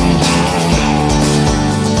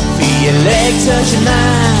 Feel your leg touching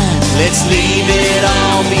mine, let's leave it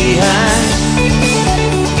all behind.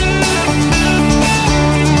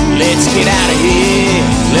 Let's get out of here,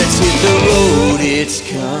 let's hit the road, it's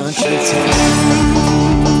country time.